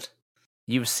 Oh, good.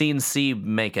 You've seen Seb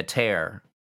make a tear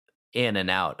in and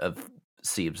out of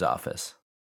Seb's office.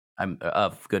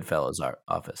 Of Goodfellow's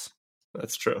office.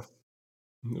 That's true.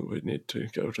 We need to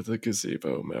go to the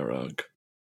gazebo, Merog.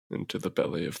 Into the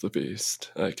belly of the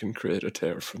beast. I can create a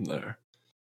tear from there.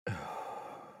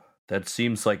 That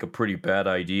seems like a pretty bad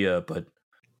idea, but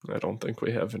I don't think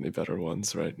we have any better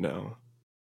ones right now.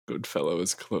 Goodfellow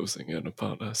is closing in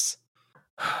upon us.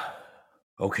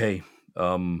 Okay.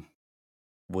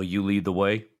 Will you lead the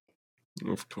way?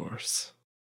 Of course.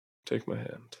 Take my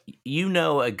hand. You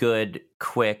know a good,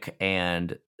 quick,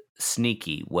 and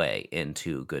sneaky way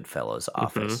into Goodfellow's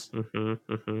office.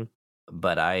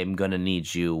 But I'm going to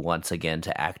need you once again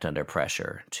to act under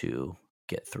pressure to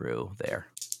get through there.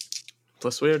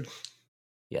 Plus weird.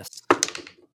 Yes.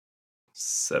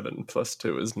 7 plus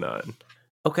 2 is 9.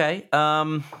 Okay.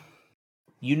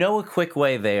 You know a quick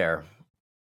way there.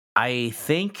 I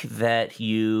think that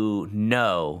you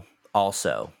know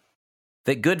also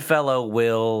that Goodfellow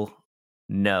will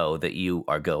know that you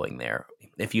are going there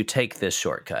if you take this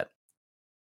shortcut.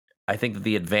 I think that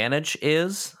the advantage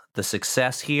is, the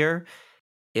success here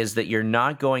is that you're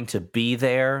not going to be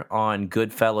there on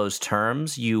Goodfellow's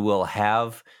terms. You will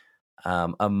have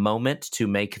a moment to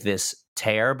make this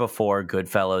tear before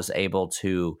Goodfellow's able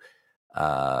to,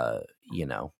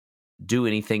 do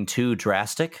anything too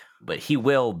drastic. But he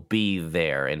will be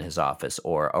there in his office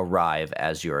or arrive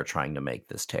as you're trying to make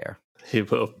this tear. He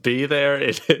will be there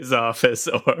in his office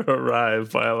or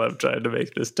arrive while I'm trying to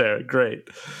make this tear. Great.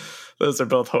 Those are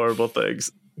both horrible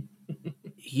things.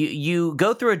 You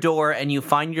go through a door and you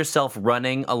find yourself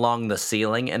running along the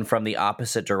ceiling, and from the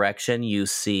opposite direction you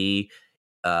see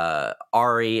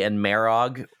Ari and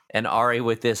Merog, and Ari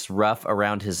with this ruff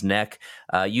around his neck.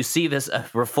 You see this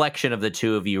reflection of the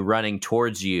two of you running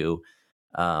towards you,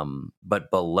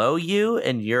 but below you,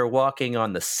 and you're walking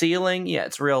on the ceiling. Yeah,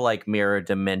 it's real like mirror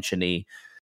dimension-y.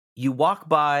 You walk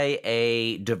by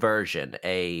a diversion,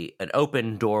 an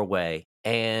open doorway,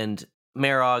 and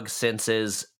Marog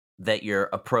senses that you're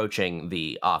approaching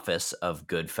the office of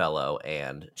Goodfellow,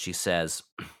 and she says,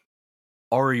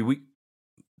 Ari,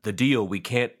 the deal, we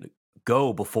can't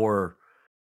go before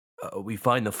we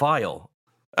find the file.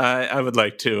 I would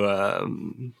like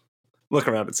to look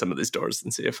around at some of these doors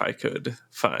and see if I could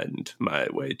find my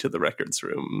way to the records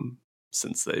room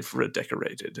since they've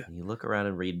redecorated. You look around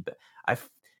and read.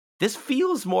 This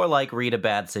feels more like read a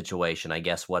bad situation. I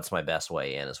guess what's my best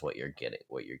way in is what you're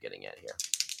getting at here.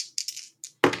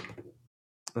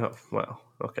 Oh, wow.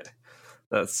 Okay.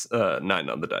 That's 9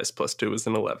 on the dice plus 2 is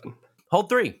an 11. Hold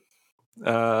 3.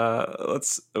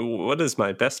 What is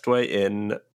my best way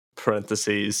in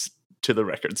parentheses to the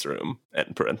records room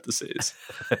end parentheses?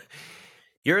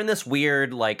 You're in this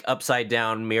weird, like, upside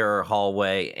down mirror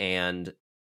hallway, and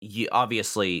you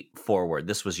obviously forward.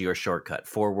 This was your shortcut.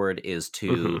 Forward is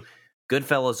to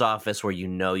Goodfellow's office, where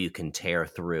you can tear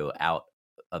through out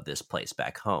of this place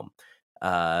back home.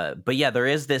 But yeah, there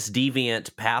is this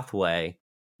deviant pathway,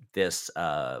 this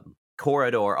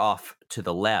corridor off to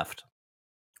the left,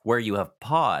 where you have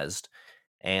paused,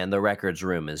 and the records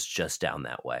room is just down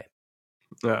that way.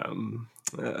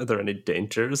 Are there any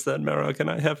dangers that Marog and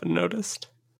I haven't noticed?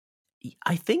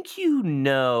 I think you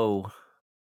know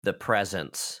the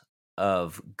presence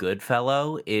of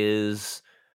Goodfellow is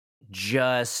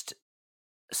just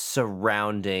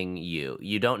surrounding you.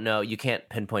 You don't know, you can't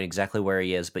pinpoint exactly where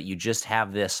he is, but you just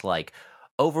have this like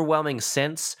overwhelming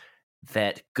sense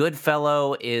that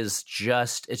Goodfellow is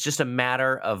it's just a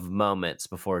matter of moments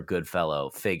before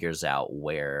Goodfellow figures out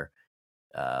where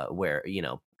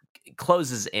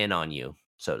closes in on you,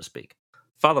 so to speak.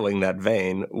 Following that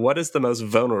vein, what is the most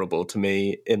vulnerable to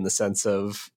me in the sense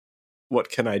of what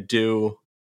can I do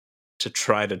to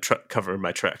try to cover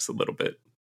my tracks a little bit?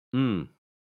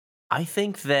 I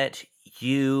think that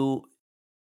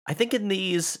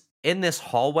in this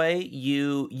hallway,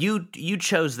 you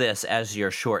chose this as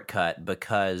your shortcut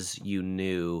because you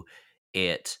knew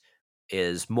it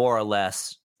is more or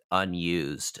less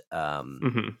unused.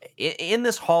 In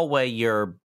this hallway,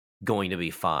 you're going to be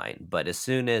fine, but as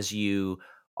soon as you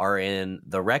are in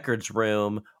the records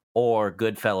room or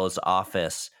Goodfellow's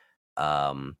office,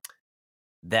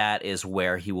 that is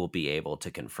where he will be able to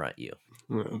confront you.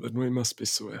 Well, then we must be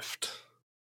swift.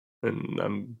 And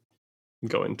I'm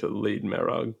going to lead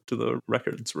Marog to the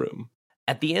records room.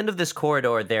 At the end of this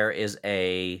corridor, there is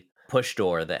a push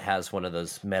door that has one of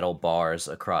those metal bars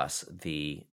across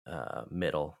the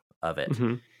middle of it.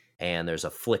 And there's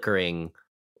a flickering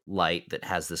light that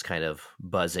has this kind of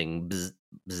buzzing bzz,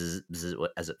 bzz, bzz,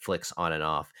 as it flicks on and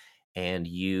off. And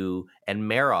you and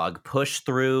Marog push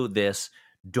through this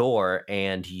door,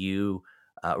 and you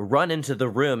run into the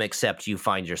room, except you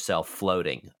find yourself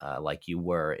floating like you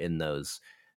were in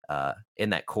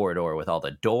that corridor with all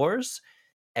the doors,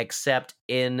 except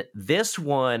in this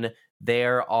one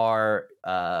there are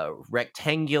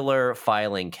rectangular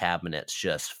filing cabinets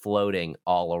just floating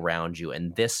all around you,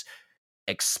 and this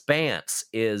expanse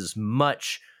is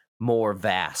much more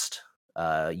vast.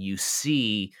 You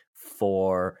see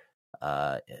for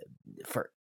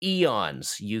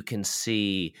eons, you can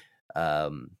see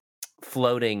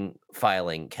floating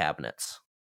filing cabinets.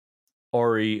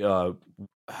 Ari,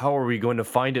 how are we going to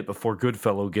find it before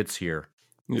Goodfellow gets here?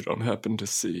 You don't happen to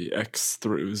see X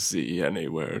through Z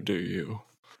anywhere, do you?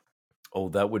 Oh,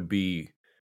 that would be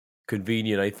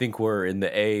convenient. I think we're in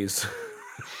the A's.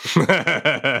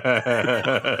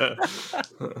 I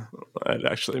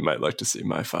actually might like to see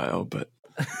my file, but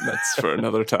that's for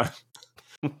another time.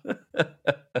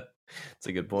 That's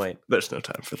a good point. There's no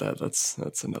time for that.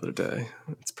 That's another day.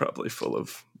 It's probably full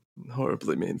of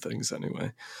horribly mean things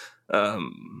anyway.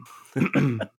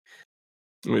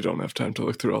 We don't have time to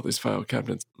look through all these file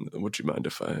cabinets. Would you mind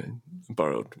if I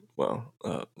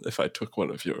if I took one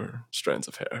of your strands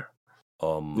of hair?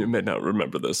 You may not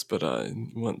remember this, but I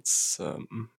once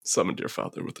summoned your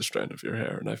father with a strand of your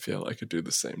hair, and I feel I could do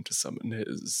the same to summon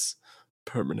his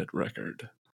permanent record.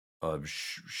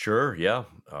 Sure, yeah.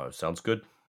 Sounds good.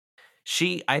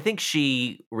 I think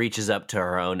she reaches up to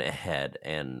her own head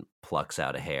and plucks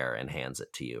out a hair and hands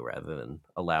it to you rather than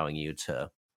allowing you to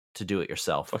do it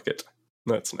yourself. Fuck it.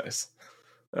 That's nice.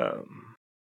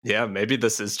 Yeah, maybe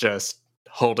this is just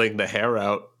holding the hair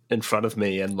out in front of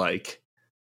me and like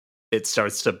it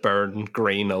starts to burn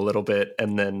green a little bit,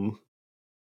 and then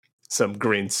some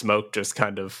green smoke just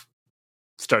kind of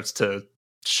starts to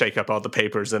shake up all the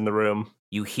papers in the room.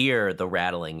 You hear the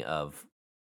rattling of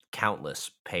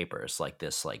countless papers, like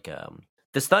this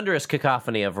thunderous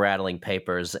cacophony of rattling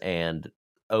papers and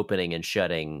opening and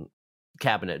shutting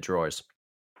cabinet drawers.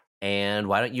 And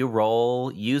why don't you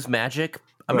roll use magic?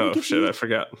 I'm gonna give you I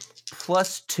forgot.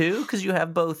 +2 because you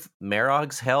have both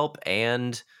Marog's help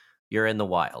and you're in the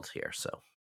wild here. So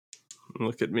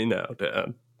Look at me now,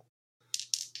 Dad.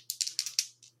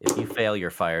 if you fail,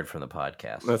 you're fired from the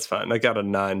podcast. That's fine. I got a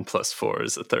 9 + 4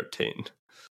 is a 13.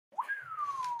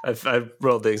 I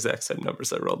rolled the exact same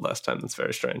numbers I rolled last time. That's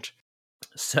very strange.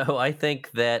 So I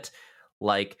think that,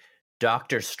 like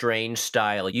Doctor Strange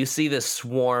style, you see this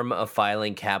swarm of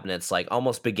filing cabinets like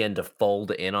almost begin to fold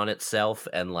in on itself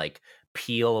and like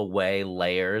peel away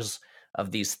layers of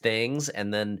these things,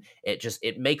 and then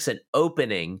it makes an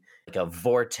opening, like a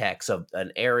vortex of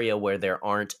an area where there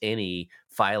aren't any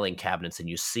filing cabinets, and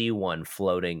you see one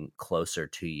floating closer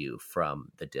to you from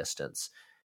the distance,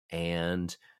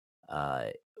 and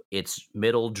its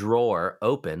middle drawer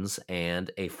opens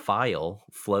and a file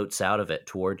floats out of it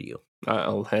toward you.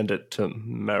 I'll hand it to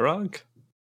Marog.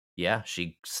 Yeah,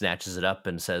 she snatches it up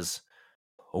and says,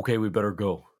 "Okay, we better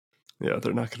go." Yeah,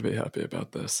 they're not going to be happy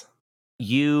about this.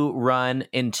 You run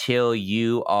until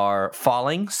you are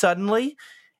falling suddenly,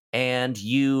 and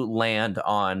you land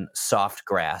on soft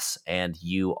grass, and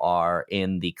you are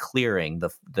in the clearing,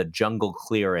 the jungle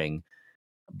clearing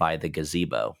by the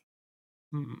gazebo.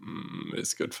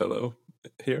 Is Goodfellow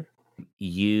here?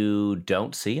 You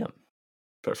don't see him.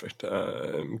 Perfect.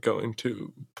 I'm going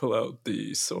to pull out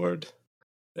the sword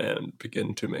and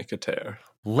begin to make a tear.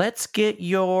 Let's get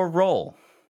your roll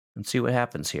and see what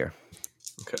happens here.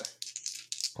 Okay.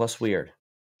 Plus weird.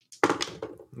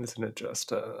 Isn't it just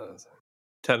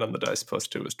 10 on the dice plus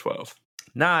 2 is 12.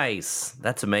 Nice.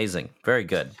 That's amazing. Very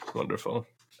good. Wonderful.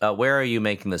 Where are you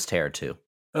making this tear to?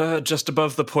 Just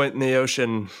above the point in the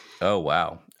ocean. Oh,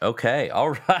 wow. Okay.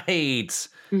 All right.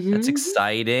 That's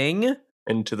exciting.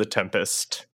 Into the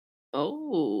tempest.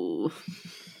 Oh.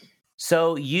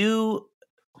 So you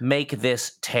make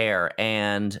this tear,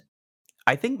 and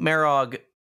I think Marog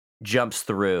jumps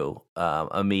through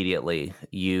immediately.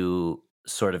 You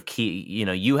sort of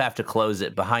you have to close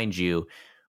it behind you,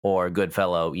 or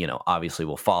Goodfellow, obviously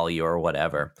will follow you or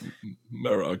whatever.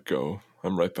 Marog, go.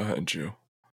 I'm right behind you.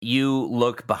 You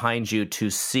look behind you to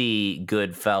see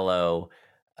Goodfellow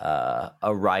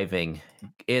arriving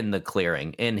in the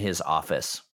clearing, in his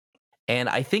office. And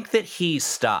I think that he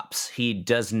stops. He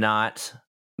does not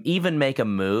even make a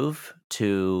move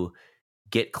to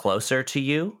get closer to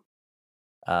you,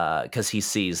 because he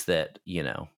sees that,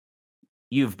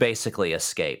 you've basically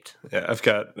escaped. Yeah, I've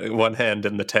got one hand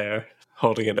in the tear,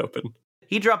 holding it open.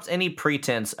 He drops any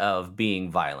pretense of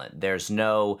being violent. There's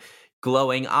no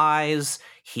glowing eyes.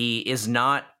 He is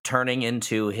not turning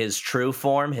into his true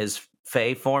form, his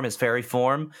fey form, his fairy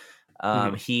form.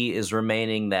 He is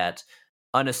remaining that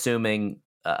unassuming,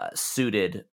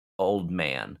 suited old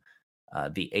man,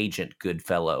 the Agent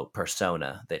Goodfellow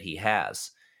persona that he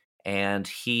has. And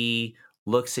he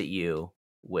looks at you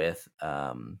with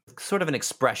sort of an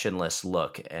expressionless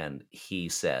look, and he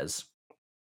says,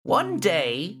 "One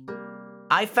day,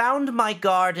 I found my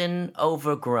garden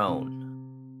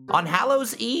overgrown. On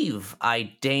Hallows Eve,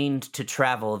 I deigned to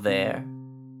travel there.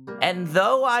 And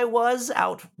though I was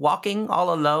out walking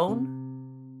all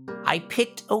alone, I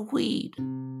picked a weed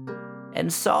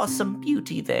and saw some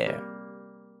beauty there.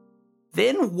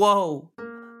 Then, whoa,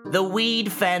 the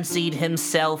weed fancied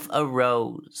himself a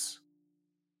rose.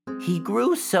 He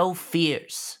grew so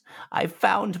fierce, I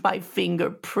found my finger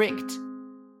pricked.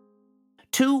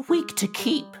 Too weak to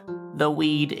keep, the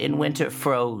weed in winter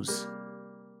froze.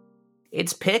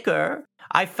 Its picker,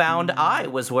 I found I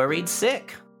was worried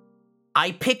sick.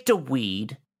 I picked a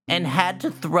weed and had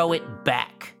to throw it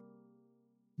back,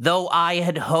 though I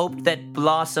had hoped that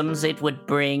blossoms it would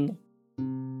bring.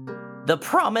 The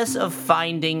promise of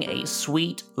finding a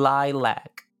sweet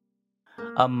lilac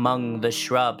among the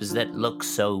shrubs that look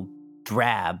so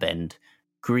drab and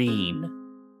green.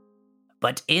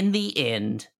 But in the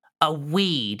end, a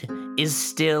weed is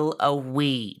still a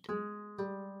weed,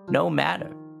 no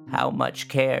matter how much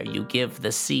care you give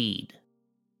the seed."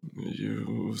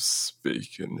 You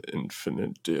speak an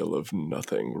infinite deal of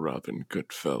nothing, Robin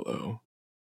Goodfellow.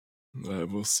 I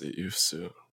will see you soon.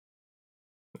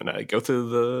 And I go through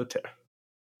the tear.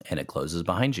 And it closes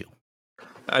behind you.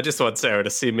 I just want Sarah to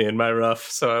see me in my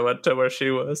ruff, so I went to where she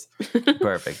was.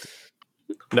 Perfect.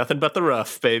 Nothing but the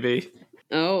ruff, baby.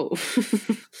 Oh.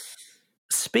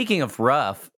 Speaking of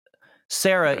rough,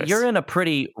 Sarah, Nice. You're in a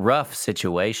pretty rough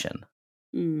situation.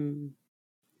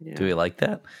 Yeah. Do we like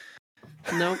that?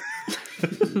 Nope.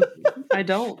 I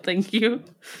don't. Thank you.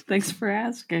 Thanks for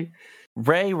asking.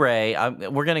 Ray,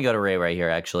 we're going to go to Ray here,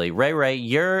 actually. Ray,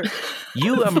 you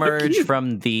emerge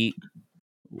from the...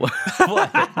 What?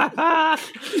 The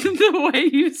way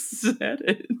you said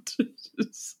it.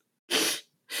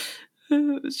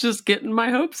 It's just getting my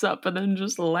hopes up and then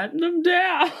just letting them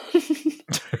down.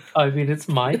 I mean, it's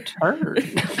my turn.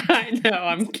 I know,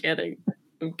 I'm kidding.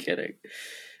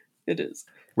 It is.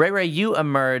 Ray, you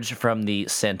emerge from the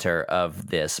center of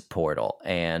this portal,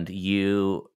 and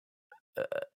you,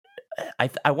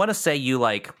 I want to say you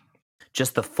like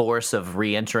just the force of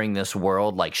re-entering this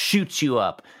world like shoots you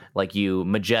up, like you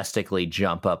majestically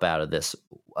jump up out of this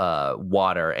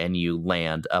water and you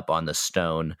land up on the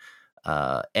stone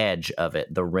edge of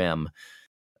it, the rim.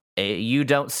 You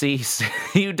don't see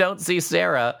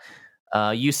Sarah.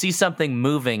 You see something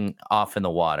moving off in the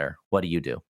water. What do you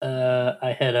do?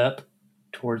 I head up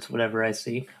towards whatever I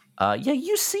see.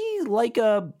 You see like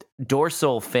a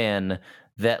dorsal fin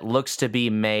that looks to be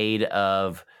made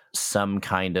of some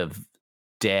kind of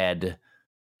dead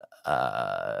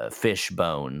fish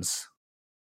bones,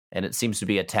 and it seems to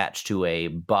be attached to a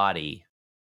body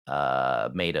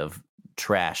made of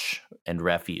trash and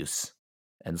refuse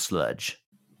and sludge.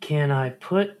 Can I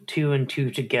put 2 and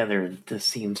 2 together? This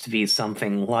seems to be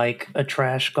something like a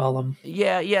trash golem.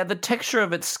 Yeah, the texture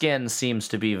of its skin seems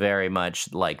to be very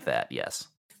much like that, yes.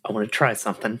 I want to try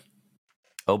something.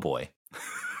 Oh boy.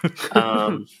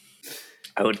 I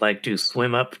would like to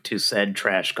swim up to said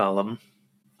trash golem.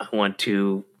 I want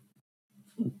to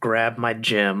grab my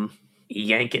gem,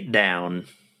 yank it down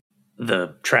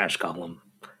the trash golem.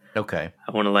 Okay.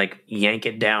 I want to yank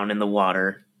it down in the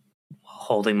water.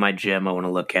 Holding my gem, I want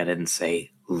to look at it and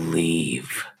say,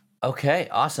 leave. Okay,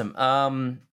 awesome.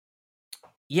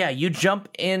 Yeah, you jump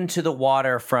into the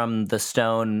water from the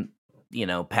stone,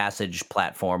 passage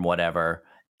platform, whatever,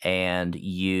 and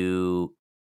you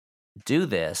do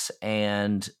this,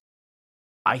 and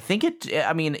I think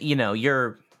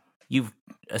you've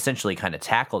essentially kind of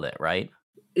tackled it, right?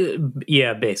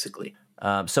 Yeah, basically.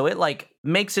 So it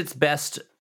makes its best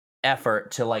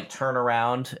effort to turn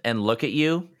around and look at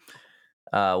you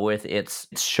with its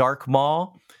shark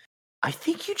maw. I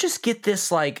think you just get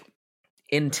this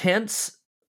intense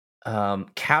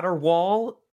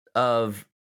caterwaul of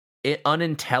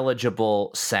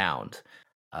unintelligible sound,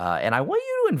 and I want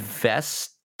you to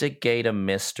investigate a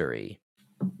mystery.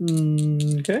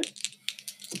 Okay.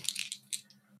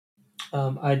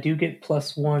 I do get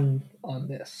 +1 on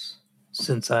this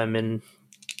since I'm in.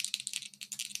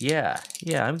 Yeah,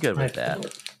 I'm good with that.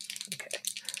 Okay.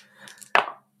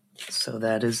 So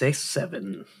that is a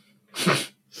 7.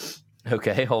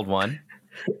 Okay, hold 1.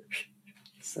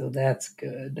 So that's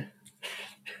good.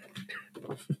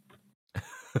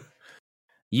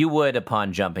 You would,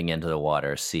 upon jumping into the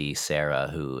water, see Sarah,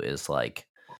 who is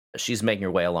she's making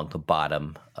her way along the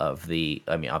bottom of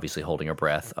obviously holding her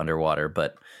breath underwater,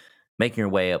 but making her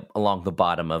way along the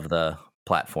bottom of the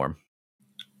platform.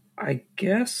 I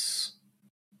guess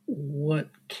what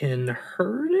can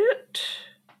hurt it?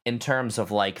 In terms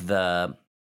of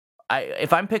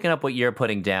if I'm picking up what you're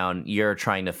putting down, you're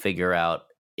trying to figure out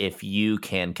if you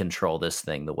can control this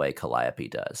thing the way Calliope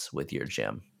does with your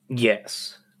gem.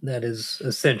 Yes, that is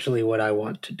essentially what I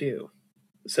want to do.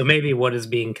 So maybe what is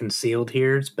being concealed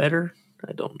here is better?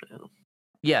 I don't know.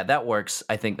 Yeah, that works.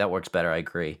 I think that works better. I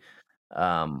agree.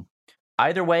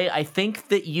 Either way, I think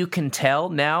that you can tell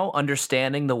now,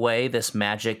 understanding the way this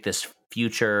magic, this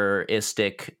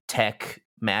futuristic tech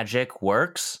magic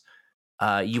works.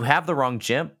 You have the wrong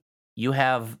gem. You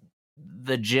have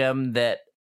the gem that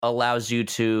allows you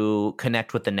to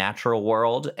connect with the natural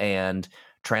world and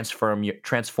transform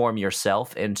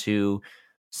yourself into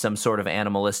some sort of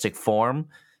animalistic form.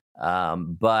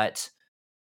 But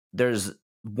there's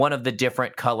one of the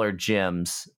different colored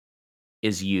gems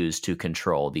is used to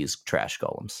control these trash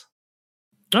golems.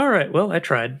 All right. Well, I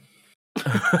tried.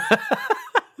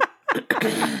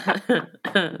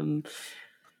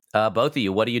 Both of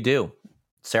you, what do you do?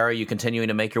 Sarah, are you continuing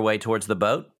to make your way towards the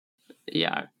boat?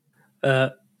 Yeah.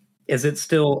 Is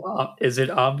it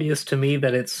obvious to me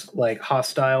that it's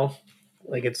hostile?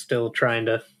 It's still trying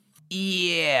to.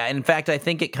 Yeah. In fact, I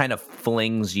think it kind of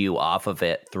flings you off of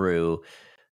it through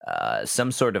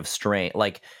some sort of strain,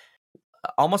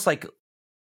 almost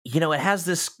it has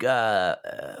this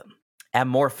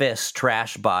amorphous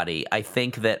trash body. I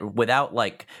think that without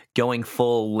going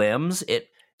full limbs, it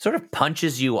sort of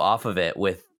punches you off of it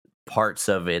with parts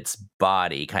of its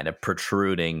body kind of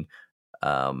protruding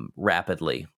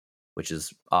rapidly, which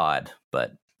is odd,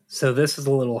 but. So this is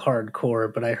a little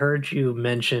hardcore, but I heard you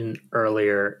mention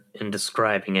earlier in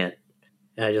describing it,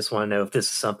 and I just want to know if this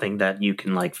is something that you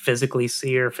can physically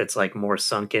see or if it's more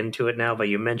sunk into it now, but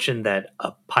you mentioned that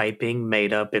a piping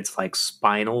made up its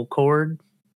spinal cord.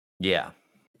 Yeah.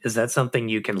 Is that something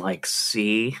you can like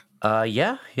see?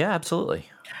 Yeah, absolutely.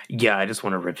 Yeah, I just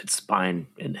want to rip its spine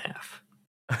in half.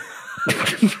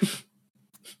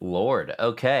 Lord.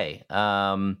 Okay.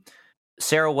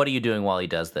 Sarah, what are you doing while he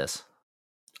does this?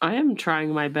 I am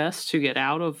trying my best to get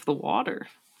out of the water.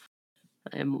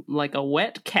 I'm like a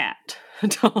wet cat.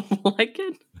 Don't like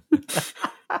it?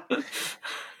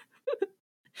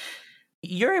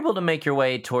 You're able to make your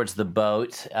way towards the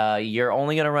boat. You're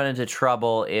only going to run into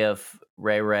trouble if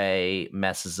Ray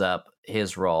messes up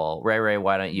his roll. Ray,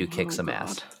 why don't you kick some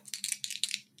ass?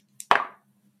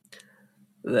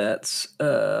 That's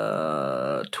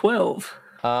 12.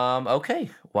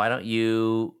 Okay. Why don't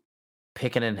you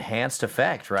pick an enhanced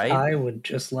effect, right? I would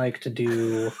just like to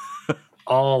do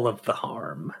all of the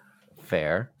harm.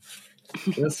 Fair.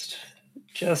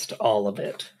 Just all of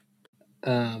it.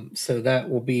 So that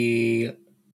will be...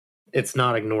 It's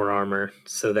not ignore armor,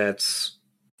 so that's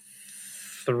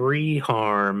 3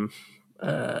 harm.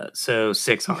 So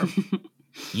 6 harm.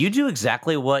 You do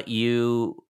exactly what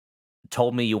you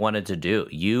told me you wanted to do.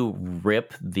 You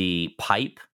rip the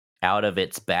pipe out of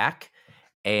its back,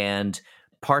 and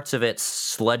parts of its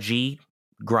sludgy,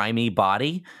 grimy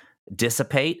body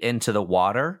dissipate into the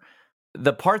water.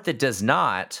 The part that does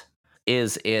not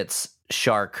is its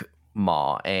shark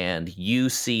maw, and you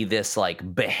see this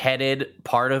like beheaded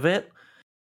part of it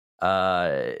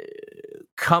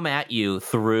come at you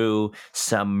through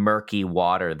some murky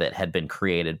water that had been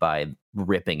created by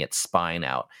ripping its spine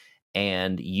out,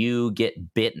 and you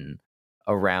get bitten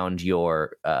around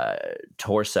your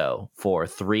torso for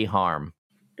 3 harm.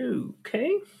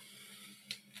 Okay.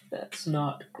 That's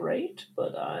not great,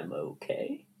 but I'm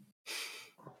okay.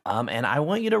 And I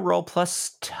want you to roll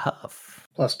plus tough.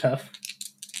 Plus tough?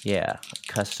 Yeah,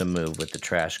 custom move with the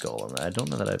trash golem. I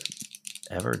don't know that I've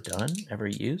ever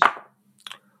used.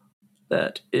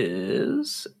 That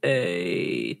is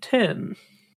a 10.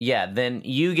 Yeah, then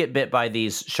you get bit by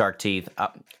these shark teeth.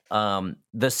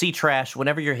 The sea trash,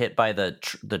 whenever you're hit by the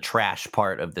trash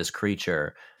part of this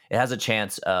creature, it has a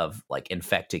chance of like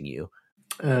infecting you.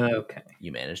 Okay.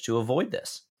 You managed to avoid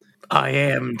this. I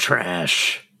am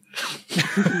trash.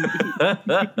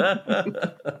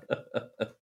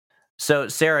 So,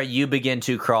 Sarah, you begin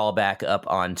to crawl back up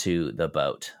onto the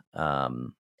boat.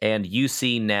 And you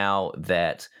see now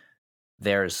that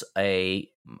there's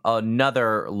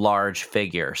another large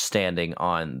figure standing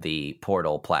on the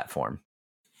portal platform.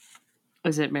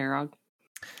 Is it Marog?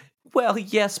 Well,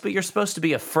 yes, but you're supposed to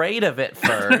be afraid of it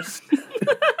first.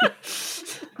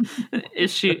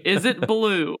 Is it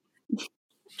blue?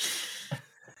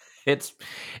 It's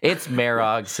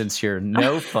Marog, since you're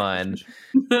no fun.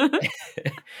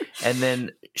 And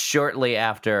then shortly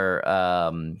after,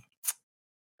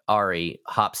 Ari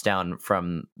hops down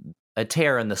from a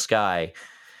tear in the sky,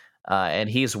 and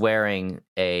he's wearing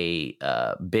a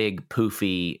big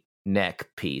poofy neck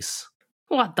piece.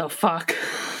 What the fuck?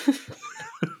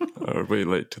 Are we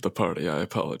late to the party? I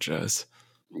apologize.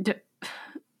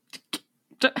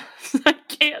 I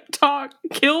can't talk.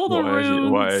 Kill the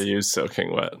runes. Why are you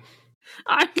soaking wet?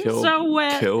 I'm so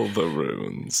wet. Kill the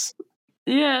runes.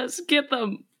 Yes, get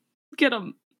them. Get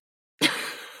them.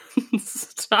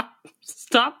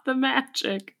 Stop the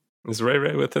magic. Is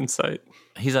Ray within sight?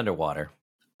 He's underwater.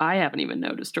 I haven't even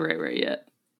noticed Ray yet.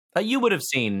 You would have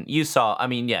seen, you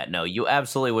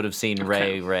absolutely would have seen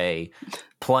Ray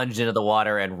plunge into the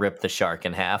water and rip the shark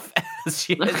in half as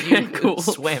you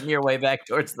swam your way back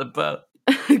towards the boat.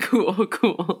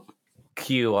 Cool.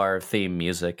 Cue our theme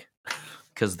music,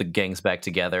 because the gang's back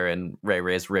together and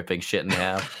Ray's ripping shit in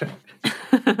half.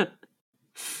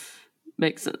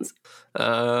 Makes sense.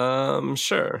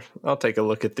 Sure. I'll take a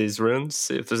look at these runes,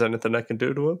 see if there's anything I can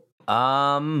do to them.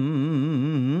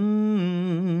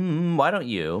 Why don't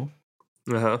you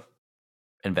Uh-huh.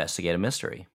 investigate a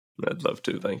mystery? I'd love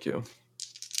to, thank you.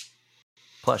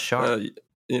 Plus shark.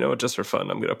 You know what, just for fun,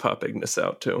 I'm going to pop Ignis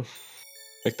out, too.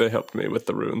 Like, they helped me with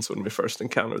the runes when we first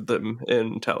encountered them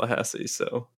in Tallahassee,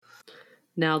 so...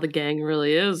 Now the gang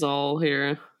really is all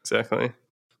here. Exactly.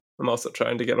 I'm also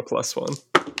trying to get a +1.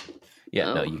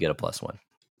 Yeah, no, you get a +1.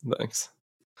 Thanks.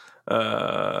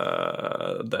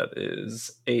 That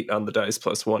is 8 on the dice,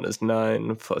 +1 is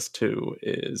 9, +2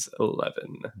 is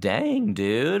 11. Dang,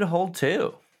 dude, hold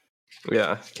 2.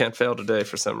 Yeah, can't fail today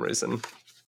for some reason.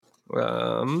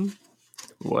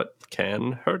 What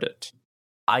can hurt it?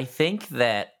 I think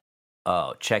that...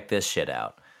 Oh, check this shit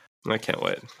out. I can't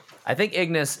wait. I think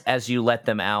Ignis, as you let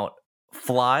them out,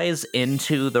 flies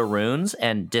into the runes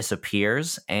and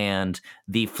disappears, and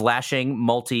the flashing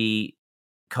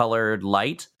multicolored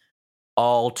light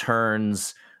all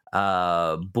turns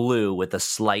blue with a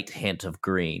slight hint of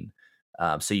green.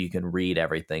 so you can read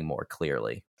everything more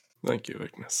clearly. Thank you,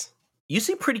 Ignis. You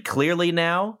see pretty clearly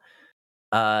now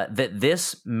that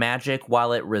this magic,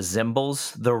 while it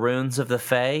resembles the runes of the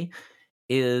Fae,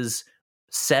 is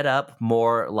set up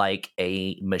more like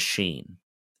a machine.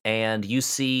 And you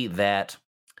see that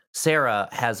Sarah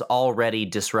has already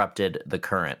disrupted the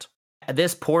current.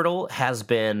 This portal has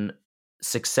been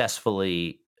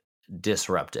successfully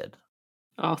disrupted.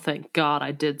 Oh, thank God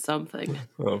I did something.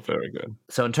 Oh, very good.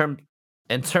 So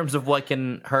in terms of what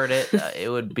can hurt it, it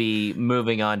would be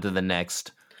moving on to the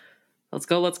next. Let's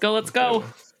go.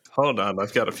 Hold on,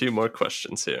 I've got a few more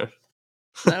questions here.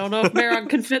 I don't know if Meron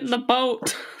can fit in the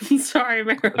boat. Sorry,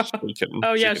 Meron. She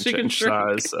can change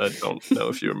shrink. size. I don't know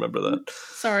if you remember that.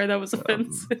 Sorry, that was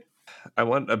offensive. I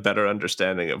want a better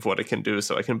understanding of what it can do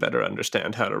so I can better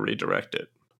understand how to redirect it.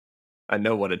 I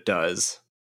know what it does,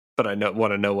 but I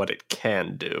want to know what it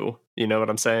can do. You know what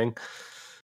I'm saying?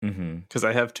 Because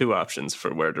I have two options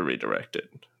for where to redirect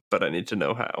it, but I need to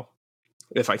know how.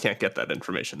 If I can't get that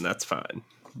information, that's fine.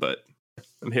 But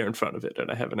I'm here in front of it,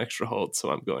 and I have an extra hold, so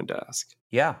I'm going to ask.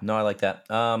 Yeah, no, I like that.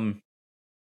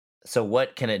 So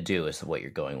what can it do is what you're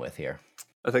going with here.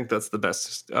 I think that's the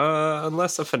best.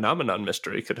 Unless a phenomenon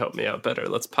mystery could help me out better.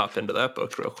 Let's pop into that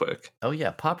book real quick. Oh,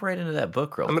 yeah, pop right into that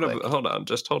book real quick. Hold on.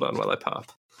 Just hold on while I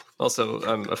pop. Also,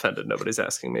 I'm offended nobody's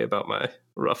asking me about my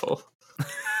ruffle.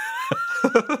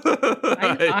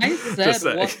 I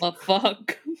said, what the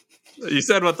fuck? You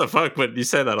said what the fuck, but you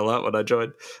say that a lot when I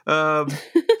joined. But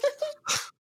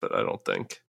I don't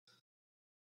think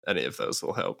any of those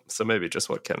will help. So maybe just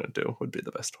what can it do would be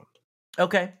the best one.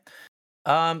 Okay.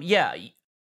 Yeah.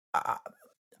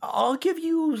 I'll give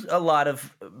you a lot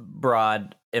of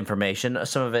broad information.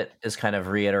 Some of it is kind of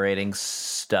reiterating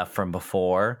stuff from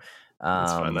before.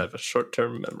 That's fine. I have a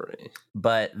short-term memory.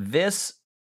 But the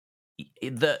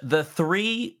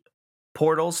three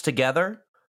portals together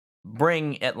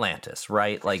bring Atlantis,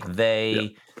 right? Like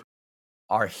they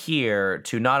are here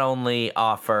to not only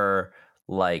offer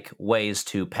like ways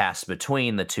to pass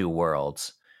between the two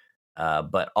worlds,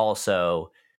 but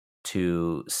also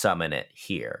to summon it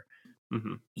here.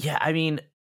 Mm-hmm. Yeah, I mean,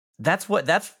 that's what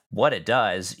it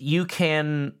does. You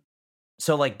can,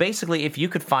 so like basically if you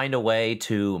could find a way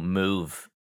to move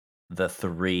the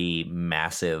three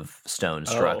massive stone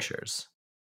structures,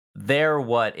 they're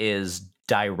what is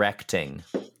directing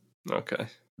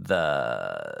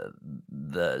the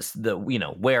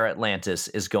where Atlantis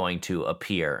is going to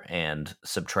appear and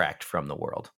subtract from the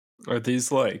world. Are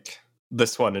these like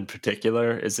this one in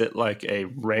particular? Is it like a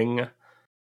ring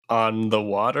on the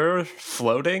water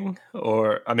floating,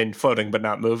 or I mean floating but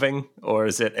not moving, or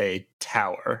is it a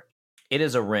tower? It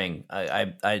is a ring.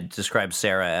 I described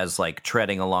Sarah as like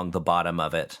treading along the bottom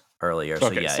of it earlier.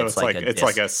 So yeah, so it's like a disc.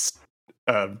 like a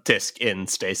disc in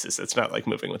stasis. It's not like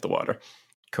moving with the water.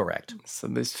 Correct. So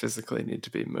these physically need to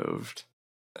be moved.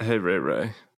 Hey,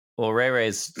 Ray. Well,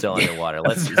 Ray's still underwater.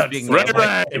 Let's Am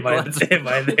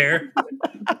I there?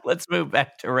 Let's move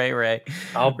back to Ray. Ray,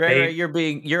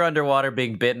 you're underwater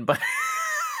being bitten by.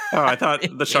 Oh, I thought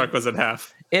the shark was in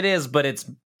half. It is, but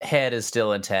its head is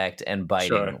still intact and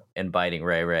biting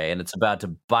Ray, and it's about to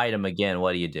bite him again.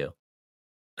 What do?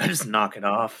 I just knock it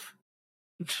off.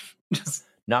 Just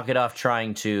knock it off,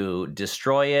 trying to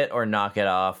destroy it, or knock it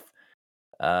off,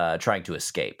 trying to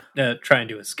escape. Trying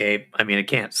to escape. I mean, it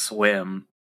can't swim.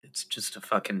 It's just a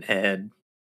fucking head.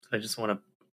 So I just want to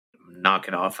knock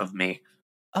it off of me.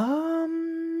 Why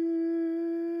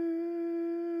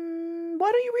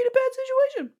don't you read a bad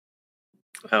situation?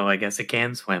 Oh, I guess it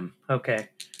can swim. Okay.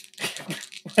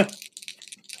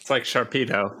 It's like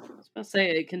Sharpedo. I was gonna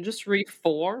say it can just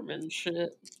reform and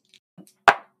shit.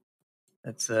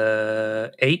 That's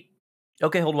 8.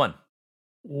 Okay, hold 1.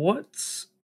 What's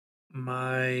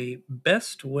my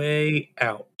best way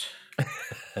out?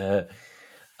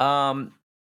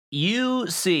 You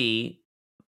see,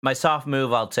 my soft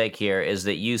move I'll take here is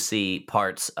that you see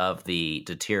parts of the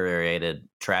deteriorated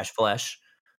trash flesh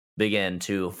begin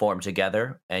to form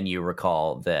together, and you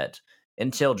recall that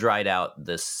until dried out,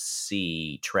 the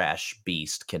sea trash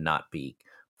beast cannot be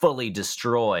fully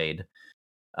destroyed.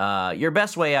 Your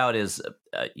best way out is,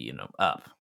 up,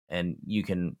 and you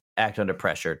can act under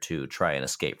pressure to try and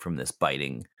escape from this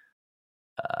biting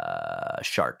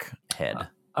shark head.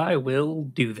 I will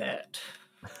do that.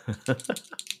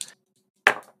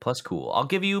 Plus cool. I'll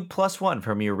give you +1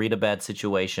 from your read a bad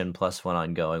situation, +1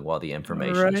 ongoing while the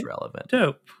information is relevant.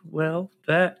 Dope. Well,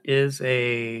 that is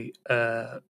a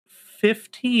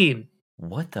 15.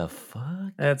 What the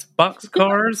fuck? That's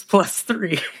boxcars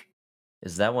 +3.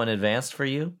 Is that one advanced for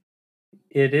you?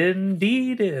 It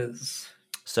indeed is.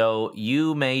 So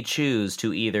you may choose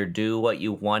to either do what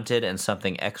you wanted and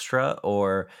something extra,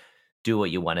 or do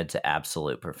what you wanted to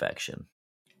absolute perfection.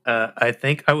 I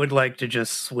think I would like to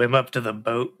just swim up to the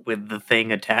boat with the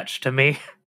thing attached to me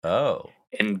Oh.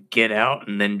 and get out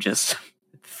and then just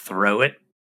throw it.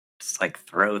 Just like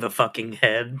throw the fucking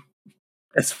head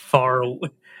as far away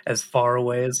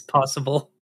as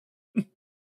possible.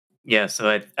 Yeah,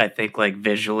 so I think like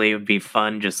visually it would be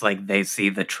fun, just like they see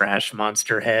the trash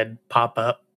monster head pop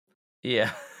up.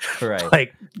 Yeah, right.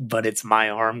 Like, but it's my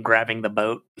arm grabbing the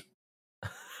boat.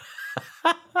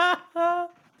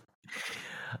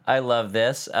 I love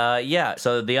this. Yeah,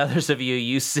 so the others of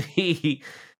you see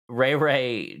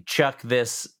Ray chuck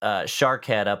this shark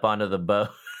head up onto the boat,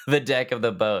 the deck of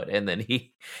the boat, and then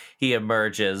he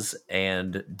emerges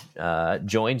and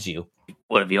joins you.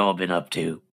 What have you all been up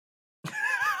to?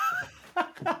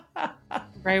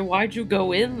 Ray, why'd you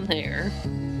go in there?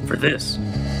 For this.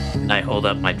 And I hold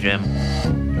up my gem.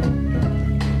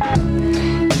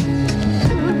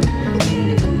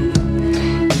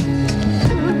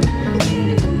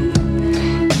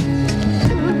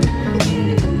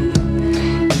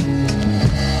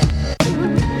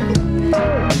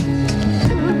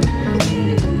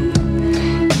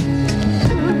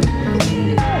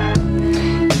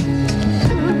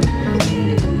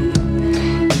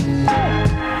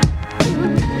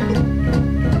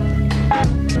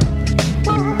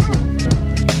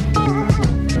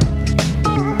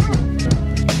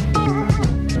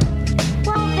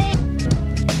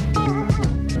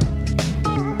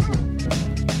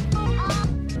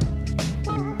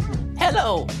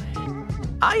 Hello.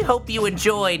 I hope you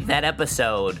enjoyed that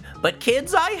episode. But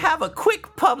kids, I have a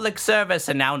quick public service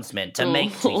announcement to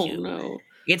make to you. No.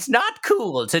 It's not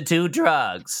cool to do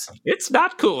drugs. It's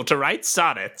not cool to write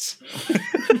sonnets.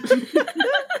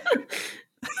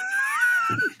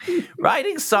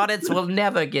 Writing sonnets will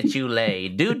never get you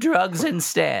laid. Do drugs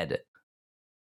instead.